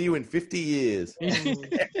 See you in 50 years.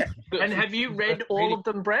 And have you read all of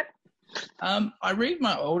them, Brett? I read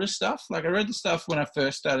my older stuff. I read the stuff when I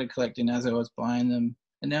first started collecting as I was buying them,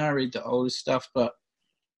 and now I read the older stuff, but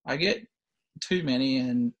I get too many,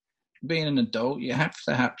 and being an adult, you have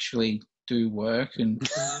to actually do work and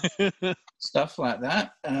stuff like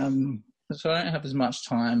that. So I don't have as much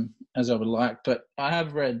time as I would like, but I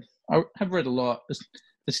have read a lot.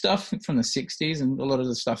 The stuff from the 60s and a lot of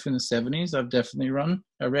the stuff in the 70s I've definitely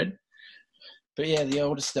read. But yeah, the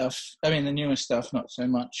older stuff, the newer stuff, not so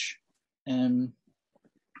much.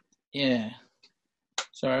 Yeah.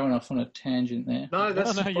 Sorry, I went off on a tangent there. No,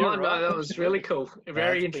 that's fine. You're right. No, that was really cool.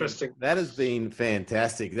 Very interesting. That has been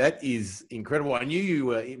fantastic. That is incredible. I knew you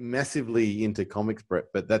were massively into comics, Brett,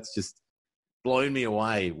 but that's just blown me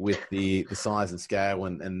away with the size and scale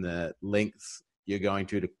and the lengths you're going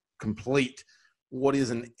to complete what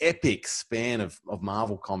is an epic span of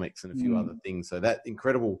Marvel comics and a few other things. So that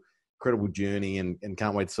incredible journey, and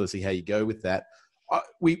can't wait to sort of see how you go with that.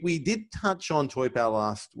 We did touch on Toy Pal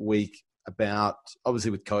last week about,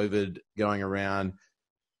 obviously with COVID going around,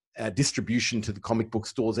 distribution to the comic book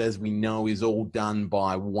stores, as we know, is all done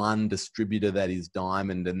by one distributor, that is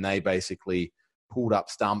Diamond, and they basically pulled up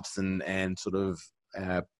stumps and sort of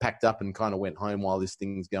packed up and kind of went home while this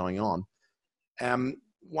thing's going on.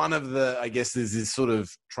 One of the, I guess, there's this sort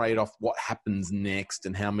of trade-off, what happens next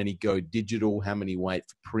and how many go digital, how many wait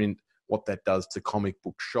for print, what that does to comic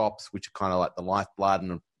book shops, which are kind of like the lifeblood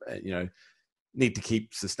and, need to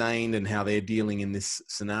keep sustained, and how they're dealing in this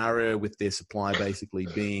scenario with their supply basically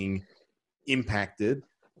being impacted.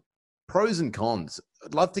 Pros and cons.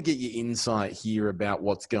 I'd love to get your insight here about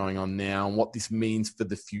what's going on now and what this means for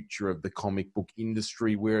the future of the comic book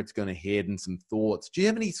industry, where it's going to head, and some thoughts. Do you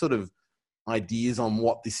have any sort of ideas on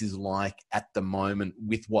what this is like at the moment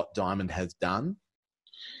with what Diamond has done?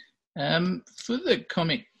 For the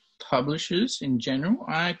comic publishers in general,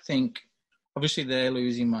 I think obviously they're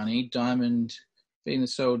losing money. Diamond being the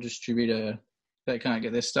sole distributor, they can't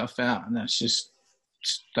get their stuff out, and that's just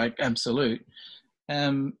like absolute.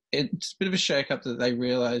 It's a bit of a shake-up that they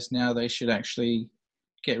realise now they should actually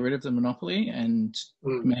get rid of the monopoly and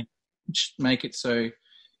make it so,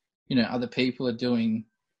 other people are doing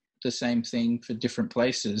the same thing for different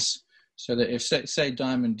places. So that if, say,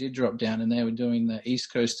 Diamond did drop down and they were doing the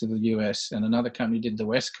East Coast of the US and another company did the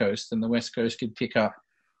West Coast, then the West Coast could pick up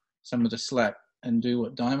some of the slack and do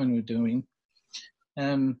what Diamond were doing.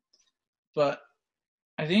 But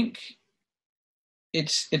I think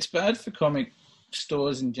it's bad for comic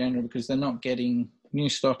stores in general because they're not getting new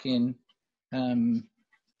stock in.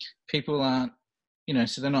 People aren't,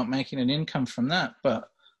 so they're not making an income from that. But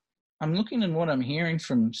I'm looking, and what I'm hearing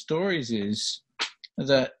from stories is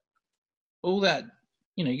that all that,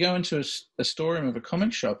 you go into a storeroom of a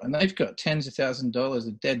comic shop and they've got tens of thousands of dollars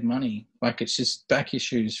of dead money, like it's just back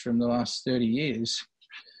issues from the last 30 years.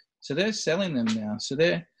 So they're selling them now. So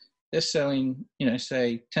they're selling,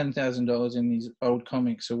 say $10,000 in these old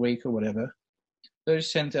comics a week or whatever.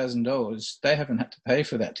 Those $10,000, they haven't had to pay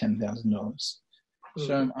for that $10,000.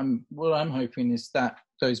 So what I'm hoping is that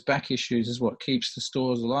those back issues is what keeps the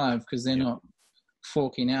stores alive, because they're not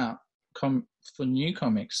forking out for new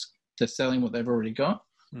comics. They're selling what they've already got.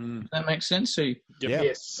 Does that make sense? So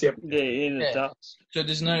yes, yep. Yeah, it does. So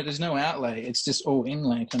there's no outlay. It's just all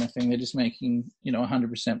inlay kind of thing. They're just making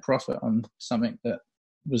 100% profit on something that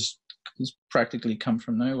was practically come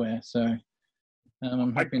from nowhere. So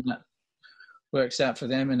I'm hoping that works out for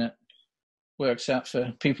them, and it works out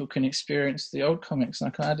for people can experience the old comics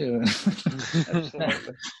like I do.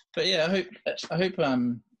 Absolutely. But yeah, I hope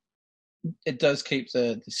it does keep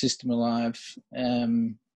the system alive.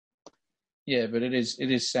 Yeah, but it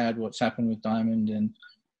is sad what's happened with Diamond and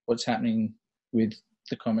what's happening with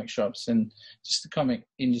the comic shops and just the comic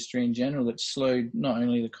industry in general. It's slowed not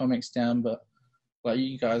only the comics down, but like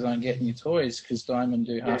you guys aren't getting your toys because Diamond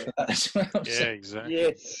do half of that as well. Yeah, So, exactly.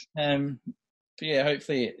 Yes. but yeah,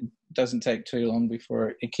 hopefully it doesn't take too long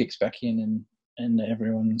before it kicks back in and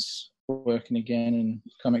everyone's working again and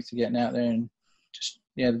comics are getting out there and just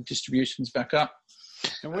the distribution's back up.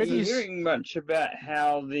 And Are you hearing much about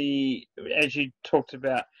how as you talked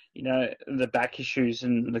about, the back issues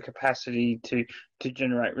and the capacity to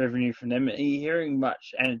generate revenue from them? Are you hearing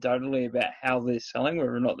much anecdotally about how they're selling,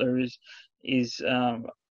 whether or not there is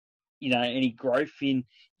any growth in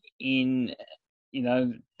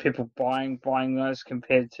people buying those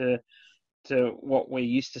compared to what we're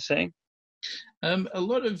used to seeing? A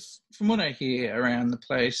lot of, from what I hear around the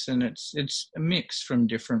place, and it's a mix from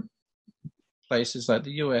different places. Like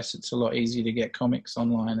the US, it's a lot easier to get comics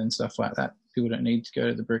online and stuff like that. People don't need to go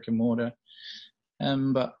to the brick and mortar.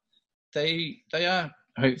 But they are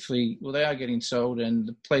hopefully, they are getting sold, and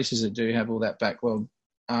the places that do have all that backlog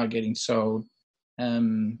are getting sold.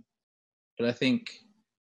 But I think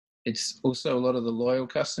it's also a lot of the loyal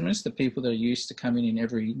customers, the people that are used to coming in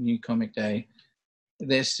every new comic day.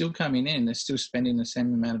 They're still coming in. They're still spending the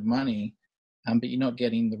same amount of money, but you're not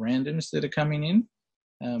getting the randoms that are coming in.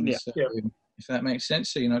 If that makes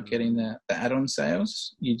sense. So you're not getting the add-on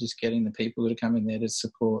sales. You're just getting the people that are coming there to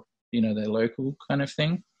support, their local kind of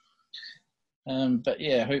thing. But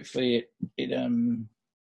yeah, hopefully it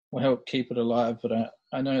will help keep it alive. But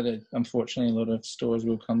I know that unfortunately a lot of stores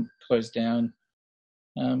will close down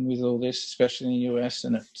with all this, especially in the US,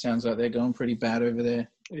 and it sounds like they're going pretty bad over there.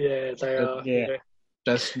 Yeah, they are. Yeah.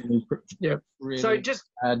 That's really So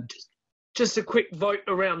bad. Just a quick vote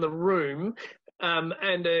around the room. And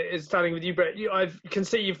starting with you, Brett, I can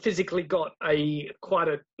see you've physically got quite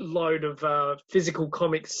a load of physical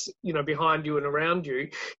comics, behind you and around you.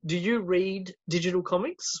 Do you read digital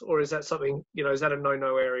comics, or is that something, is that a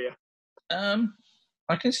no-no area?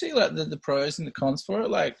 I can see like the pros and the cons for it.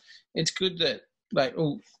 Like, it's good that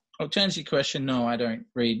I'll change your question. No, I don't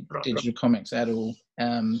read digital comics at all.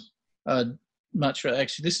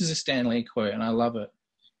 Actually, this is a Stan Lee quote, and I love it.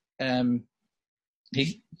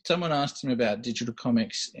 Someone asked him about digital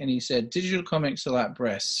comics, and he said, digital comics are like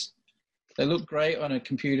breasts. They look great on a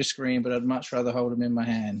computer screen, but I'd much rather hold them in my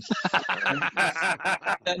hand.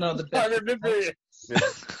 That's not the best. I remember it.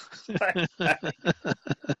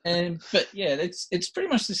 But yeah, it's pretty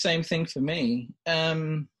much the same thing for me.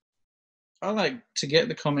 I like to get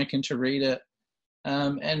the comic and to read it.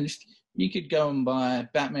 And you could go and buy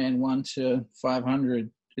Batman 1 to 500.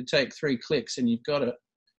 It'd take 3 clicks and you've got it.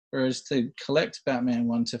 Whereas to collect Batman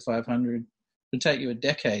 1 to 500 would take you a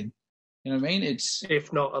decade. You know what I mean? It's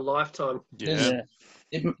if not a lifetime. Yeah.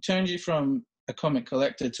 it turns you from a comic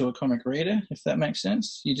collector to a comic reader, if that makes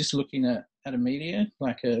sense. You're just looking at a media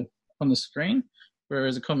on the screen,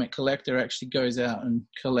 whereas a comic collector actually goes out and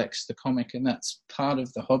collects the comic, and that's part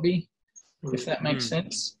of the hobby, if that makes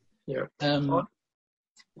sense. Yeah.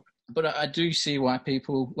 But I do see why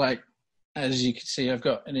people, like, as you can see, I've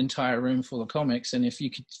got an entire room full of comics, and if you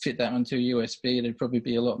could fit that onto a USB, it'd probably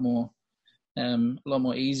be a lot more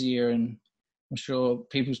easier. And I'm sure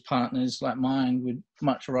people's partners like mine would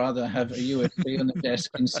much rather have a USB on the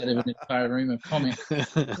desk instead of an entire room of comics.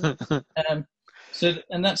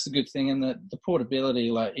 And that's the good thing, and the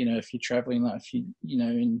portability. Like, you know, if you're traveling, like if you know,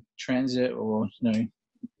 in transit, or, you know,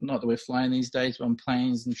 not that we're flying these days, but on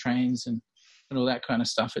planes and trains and all that kind of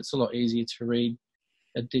stuff, it's a lot easier to read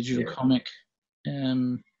a digital comic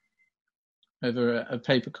over a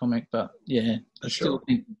paper comic. But yeah, I still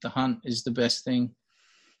think the hunt is the best thing.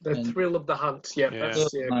 The thrill of the hunt. Yeah.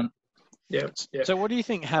 So what do you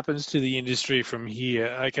think happens to the industry from here?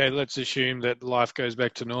 Okay, let's assume that life goes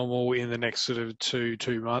back to normal in the next sort of 2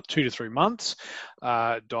 to 3 months.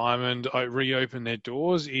 Diamond reopen their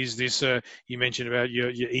doors. Is this you mentioned about your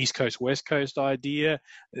East Coast, West Coast idea?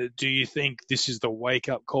 Do you think this is the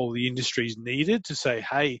wake-up call the industry's needed to say,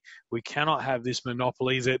 hey, we cannot have this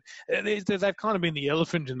monopoly that they've kind of been the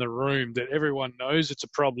elephant in the room, that everyone knows it's a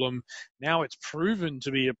problem. Now it's proven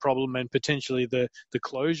to be a problem, and potentially the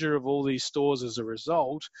closure of all these stores as a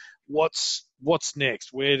result. What's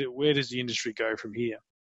next? Where does the industry go from here?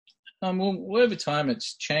 Well, over time,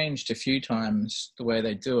 it's changed a few times the way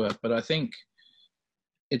they do it, but I think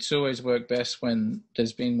it's always worked best when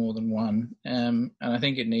there's been more than one, and I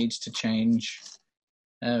think it needs to change.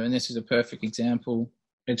 And this is a perfect example.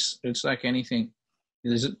 It's like anything.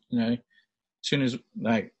 There's, you know, as soon as,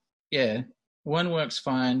 like, yeah, one works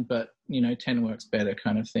fine, but, you know, 10 works better,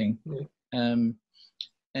 kind of thing.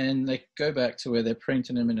 And they go back to where they're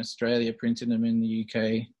printing them in Australia, printing them in the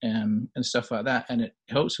UK, and stuff like that. And it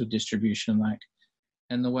helps with distribution, like,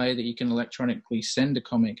 and the way that you can electronically send a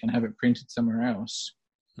comic and have it printed somewhere else,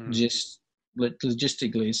 just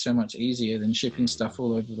logistically is so much easier than shipping stuff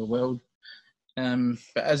all over the world.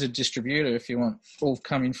 But as a distributor, if you want all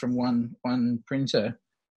coming from one printer,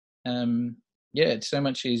 it's so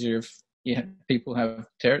much easier if people have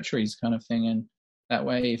territories, kind of thing. And that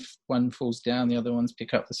way, if one falls down, the other ones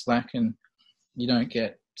pick up the slack, and you don't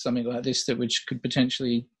get something like this which could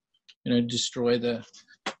potentially, you know, destroy the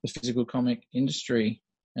physical comic industry.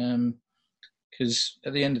 Because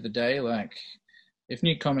at the end of the day, like, if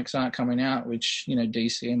new comics aren't coming out, which, you know,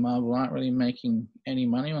 DC and Marvel aren't really making any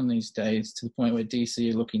money on these days, to the point where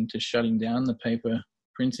DC are looking to shutting down the paper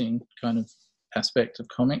printing kind of aspect of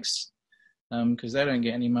comics, because they don't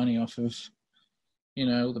get any money off of, you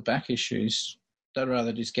know, all the back issues. They'd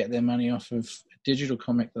rather just get their money off of a digital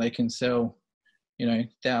comic that they can sell, you know,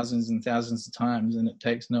 thousands and thousands of times, and it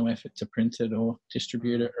takes no effort to print it or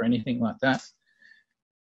distribute it or anything like that.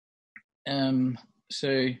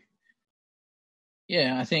 So,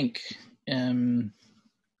 yeah, I think,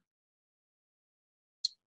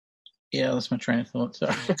 that's my train of thought.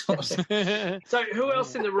 Sorry. So who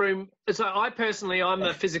else in the room? So I'm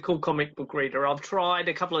a physical comic book reader. I've tried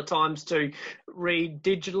a couple of times to read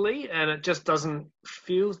digitally, and it just doesn't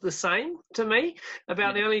feel the same to me.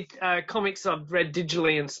 About the only comics I've read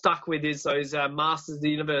digitally and stuck with is those Masters of the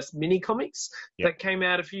Universe mini comics that came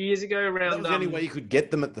out a few years ago. Around, that was the only way you could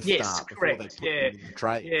get them at the start. Yes, correct. In the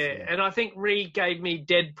trades. Yeah, and I think Reed gave me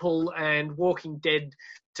Deadpool and Walking Dead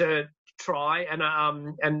to try,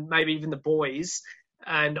 and maybe even The Boys,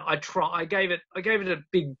 and I gave it a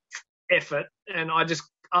big effort, and I just,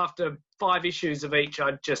 after 5 issues of each,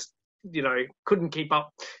 I just, you know, couldn't keep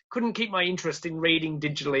my interest in reading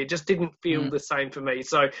digitally. It just didn't feel the same for me.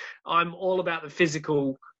 So I'm all about the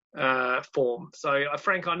physical form. So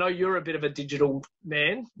Frank, I know you're a bit of a digital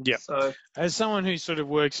man. Yeah. So as someone who sort of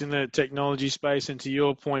works in the technology space, and to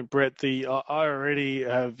your point, Brett, I already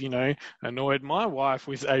have, you know, annoyed my wife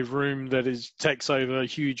with a room that takes over a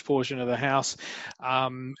huge portion of the house,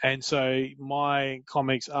 and so my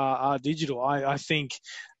comics are digital. I think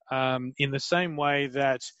in the same way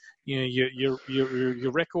that, you know,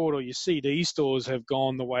 your record or your CD stores have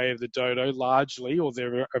gone the way of the Dodo largely, or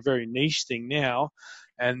they're a very niche thing now,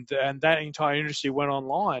 and that entire industry went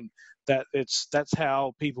online. That's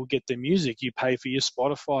how people get their music. You pay for your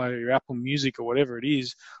Spotify or your Apple Music or whatever it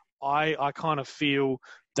is I kind of feel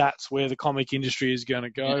that's where the comic industry is going to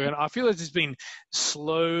go. And I feel it's been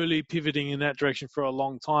slowly pivoting in that direction for a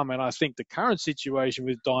long time. And I think the current situation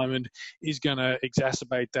with Diamond is going to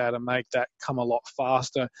exacerbate that and make that come a lot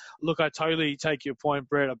faster. Look, I totally take your point,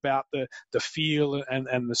 Brett, about the feel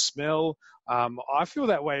and the smell. I feel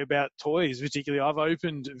that way about toys, particularly. I've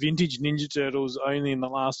opened vintage Ninja Turtles only in the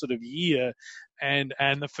last sort of year. And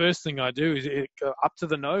the first thing I do is it go up to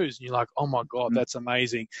the nose, and you're like, oh my God, that's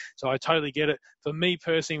amazing. So I totally get it. For me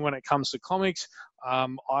personally, when it comes to comics,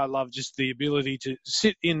 I love just the ability to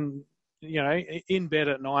sit in bed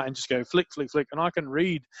at night and just go flick, flick, flick. And I can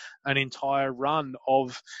read an entire run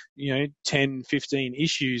of, 10, 15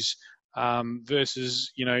 issues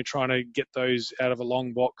versus, trying to get those out of a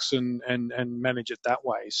long box and manage it that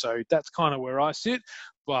way. So that's kind of where I sit.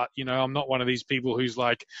 But, I'm not one of these people who's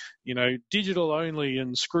like, digital only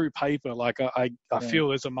and screw paper. Like I feel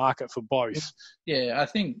there's a market for both. Yeah, I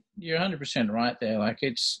think you're 100% right there. Like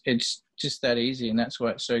it's just that easy, and that's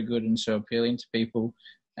why it's so good and so appealing to people.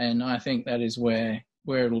 And I think that is where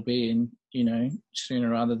it'll be in, sooner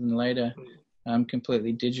rather than later,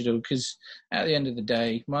 completely digital. Because at the end of the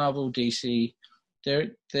day, Marvel, DC,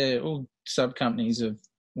 they're all sub-companies of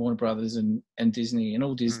Warner Brothers and Disney, and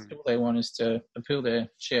all they want is to appeal their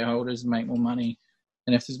shareholders and make more money.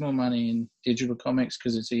 And if there's more money in digital comics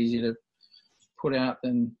because it's easy to put out,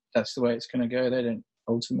 then that's the way it's going to go. They don't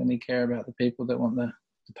ultimately care about the people that want the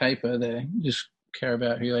paper. They just care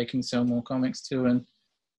about who they can sell more comics to, and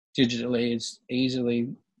digitally it's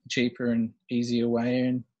easily cheaper and easier way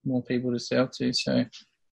and more people to sell to. So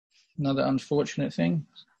another unfortunate thing.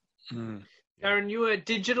 Aaron, you a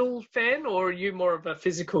digital fan, or are you more of a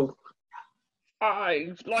physical?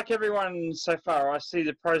 Like everyone so far, I see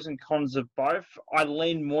the pros and cons of both. I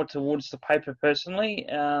lean more towards the paper personally.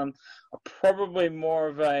 I'm probably more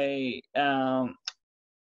of a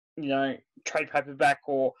trade paperback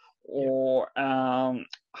or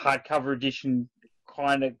hardcover edition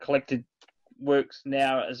kind of collected works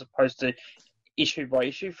now, as opposed to issue by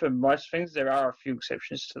issue for most things. There are a few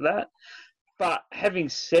exceptions to that. But having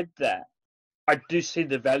said that, I do see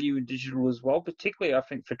the value in digital as well, particularly I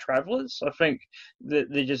think for travellers. I think that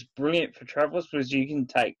they're just brilliant for travellers because you can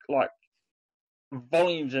take like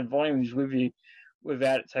volumes and volumes with you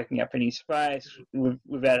without it taking up any space,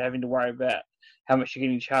 without having to worry about how much you're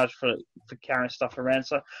getting charged for carrying stuff around.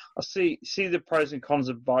 So I see the pros and cons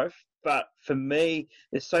of both. But for me,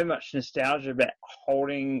 there's so much nostalgia about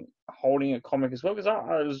holding a comic as well, because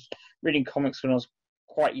I was reading comics when I was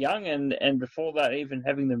quite young, and before that, even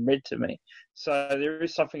having them read to me. So there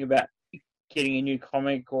is something about getting a new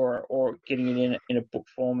comic or getting it in a book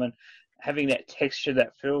form and having that texture,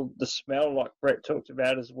 that feel, the smell, like Brett talked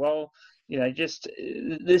about as well.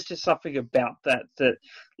 There's just something about that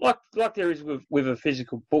like there is with a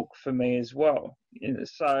physical book for me as well.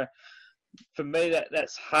 So for me,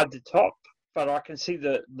 that's hard to top, but I can see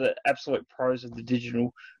the absolute pros of the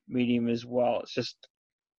digital medium as well. It's just,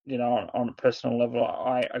 on a personal level,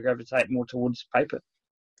 I gravitate more towards paper.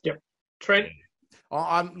 Yep. Trent?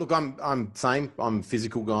 I'm same. I'm a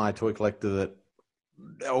physical guy, toy collector. That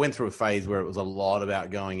I went through a phase where it was a lot about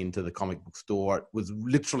going into the comic book store. It was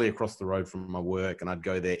literally across the road from my work, and I'd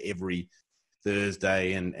go there every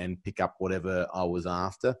Thursday and pick up whatever I was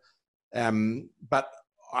after. But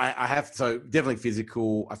I have, so definitely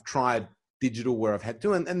physical. I've tried digital where I've had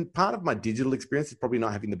to, and part of my digital experience is probably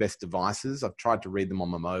not having the best devices. I've tried to read them on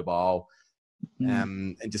my mobile,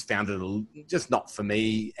 and just found it just not for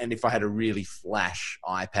me. And if I had a really flash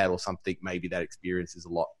iPad or something, maybe that experience is a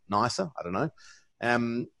lot nicer. I don't know.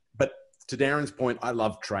 But to Darren's point, I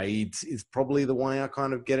love trades is probably the way I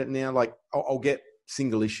kind of get it now. Like I'll get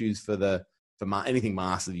single issues for anything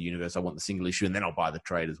Master of the Universe. I want the single issue, and then I'll buy the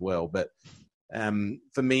trade as well. But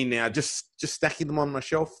for me now, just stacking them on my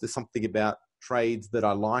shelf, there's something about trades that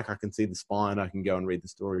I like. I can see the spine. I can go and read the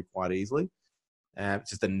story quite easily.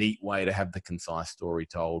 It's just a neat way to have the concise story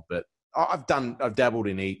told. But I've dabbled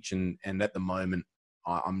in each, and at the moment,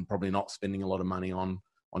 I'm probably not spending a lot of money on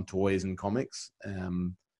toys and comics.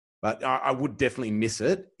 But I would definitely miss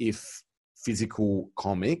it if physical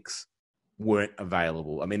comics weren't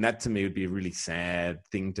available. I mean, that to me would be a really sad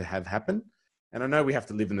thing to have happen. And I know we have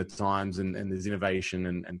to live in the times, and there's innovation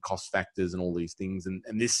and cost factors and all these things. And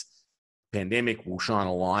this pandemic will shine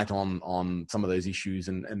a light on some of those issues.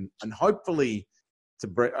 And hopefully, to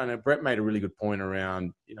Brett, I know Brett made a really good point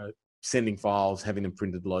around, sending files, having them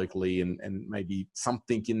printed locally, and maybe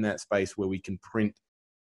something in that space where we can print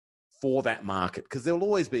for that market. Because there'll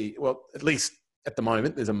always be, well, at least at the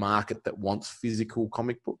moment, there's a market that wants physical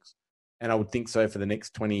comic books. And I would think so for the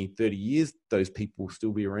next 20, 30 years, those people will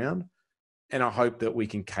still be around. I hope that we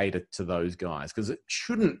can cater to those guys, because it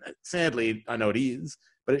shouldn't, sadly, I know it is,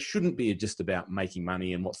 but it shouldn't be just about making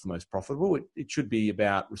money and what's the most profitable. It should be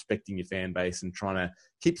about respecting your fan base and trying to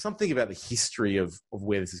keep something about the history of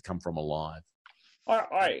where this has come from alive.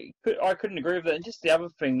 I couldn't agree with that. And just the other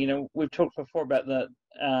thing, we've talked before about the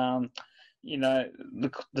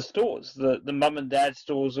stores, the mum and dad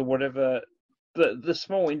stores or whatever, the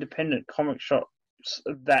small independent comic shops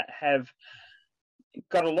that have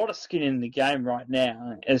got a lot of skin in the game right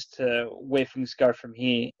now as to where things go from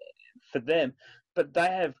here for them. But they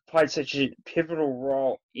have played such a pivotal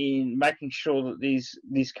role in making sure that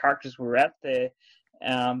these characters were out there,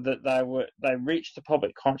 that they reached the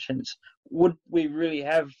public conscience. Would we really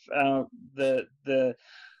have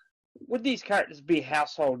would these characters be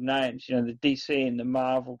household names? The DC and the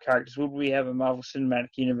Marvel characters. Would we have a Marvel Cinematic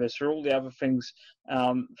Universe or all the other things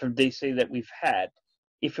from DC that we've had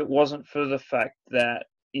if it wasn't for the fact that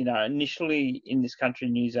initially in this country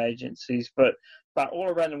news agencies, but all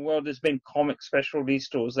around the world there's been comic specialty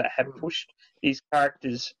stores that have pushed these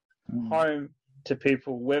characters home to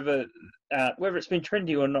people, whether it's been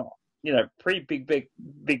trendy or not. Pre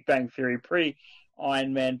Big Bang Theory, pre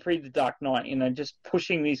Iron Man, pre The Dark Knight. Just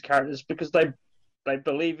pushing these characters because they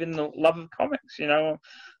believe in the love of comics. They're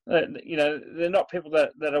not people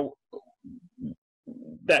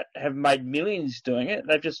that have made millions doing it.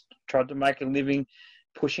 They've just tried to make a living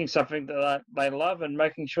pushing something that they love and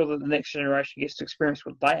making sure that the next generation gets to experience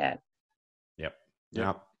what they had.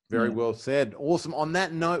 Yep. Very well said. Awesome. On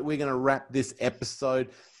that note, we're going to wrap this episode.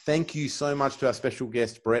 Thank you so much to our special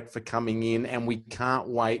guest, Brett, for coming in. And we can't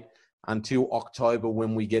wait until October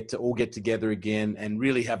when we get to all get together again and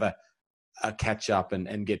really have a catch up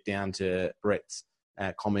and get down to Brett's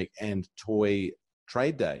comic and toy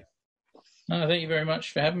trade day. Thank you very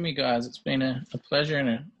much for having me, guys. It's been a pleasure and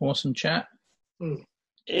an awesome chat.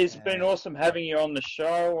 It's been awesome having you on the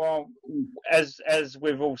show. As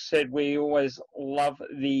we've all said, we always love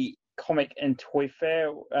the comic and toy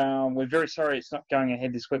fair. We're very sorry it's not going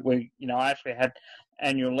ahead this week. I actually had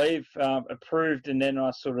annual leave approved, and then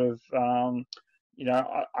I sort of,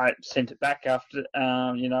 I sent it back after,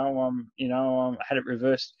 had it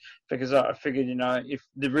reversed because I figured, if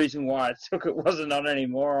the reason why I took it wasn't on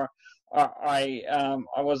anymore, I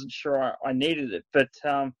wasn't sure I needed it. But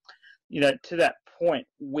to that point,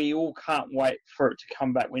 we all can't wait for it to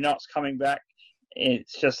come back. We know it's coming back.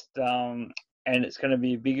 It's just, and it's going to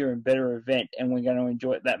be a bigger and better event, and we're going to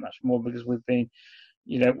enjoy it that much more because we've been,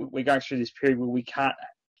 we're going through this period where we can't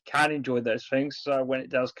enjoy those things. So when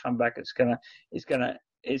it does come back, it's gonna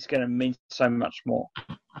mean so much more.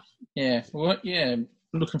 Yeah. Well, yeah.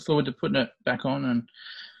 Looking forward to putting it back on, and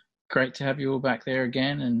great to have you all back there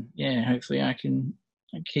again. And yeah, hopefully I can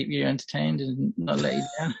keep you entertained and not let you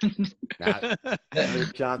down. No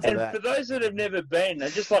chance of that. For those that have never been,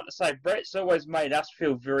 I'd just like to say Brett's always made us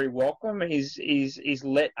feel very welcome. He's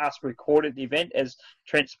let us record at the event, as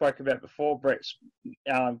Trent spoke about before. Brett's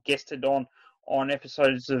guested on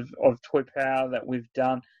episodes of Toy Power that we've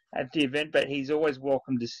done at the event, but he's always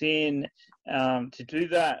welcomed us in to do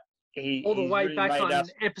that. All the way really back on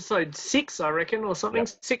episode 6, I reckon, or something.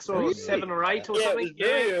 6 or 7 or 8 or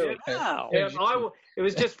something. Wow. It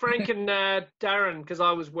was just Frank and Darren because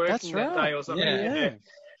I was working that day or something. Yeah.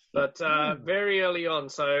 But very early on,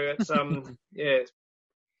 so it's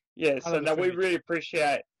Yeah. So no, we really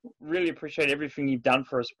appreciate everything you've done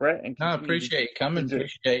for us, Brett. And I appreciate you coming.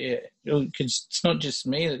 Appreciate it. Because it's not just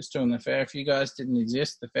me that's doing the fair. If you guys didn't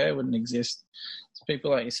exist, the fair wouldn't exist. It's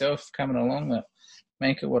people like yourself coming along that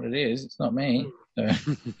make it what it is. It's not me. So.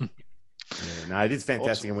 No, it is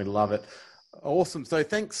fantastic, and we love it. Awesome. So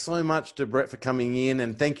thanks so much to Brett for coming in,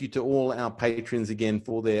 and thank you to all our patrons again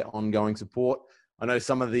for their ongoing support. I know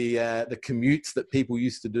some of the commutes that people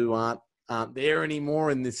used to do aren't there anymore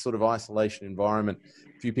in this sort of isolation environment.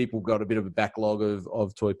 A few people got a bit of a backlog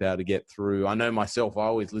of Toy Power to get through. I know myself, I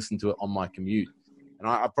always listen to it on my commute. And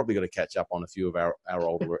I've probably got to catch up on a few of our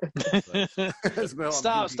older as well.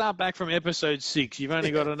 Start back from episode 6. You've only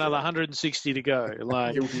got another 160 to go.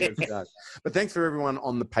 But thanks for everyone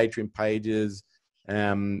on the Patreon pages,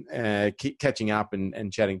 keep catching up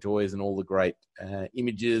and chatting toys and all the great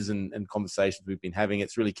images and conversations we've been having.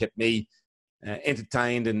 It's really kept me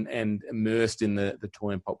entertained and immersed in the toy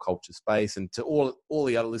and pop culture space. And to all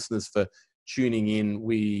the other listeners for tuning in,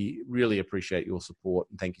 we really appreciate your support,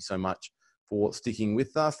 and thank you so much for sticking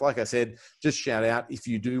with us. Like I said, just shout out if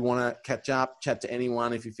you do want to catch up, chat to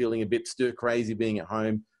anyone. If you're feeling a bit stir crazy being at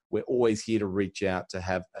home, we're always here to reach out to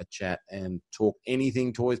have a chat and talk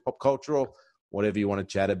anything toys, pop cultural, whatever you want to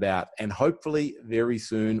chat about. And hopefully very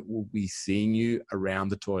soon we'll be seeing you around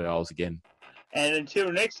the toy aisles again. And until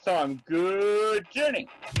next time, good journey.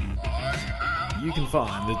 You can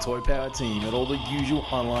find the Toy Power team at all the usual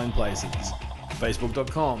online places.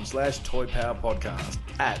 Facebook.com/ToyPowerPodcast,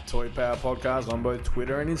 at Toy Power Podcast on both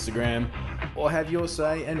Twitter and Instagram, or have your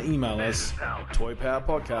say and email us,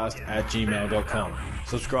 toypowerpodcast@gmail.com.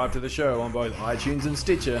 Subscribe to the show on both iTunes and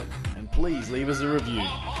Stitcher, and please leave us a review.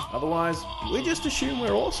 Otherwise, we just assume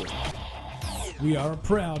we're awesome. We are a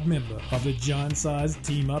proud member of the Giant Size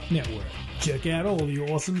Team Up Network. Check out all the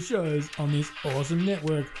awesome shows on this awesome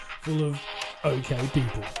network full of okay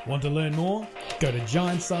people. Want to learn more? Go to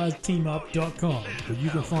giantsizeteamup.com, where you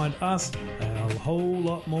can find us and a whole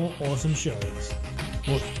lot more awesome shows.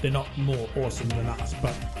 Well, they're not more awesome than us,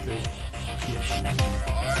 but they're...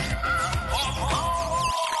 Yeah.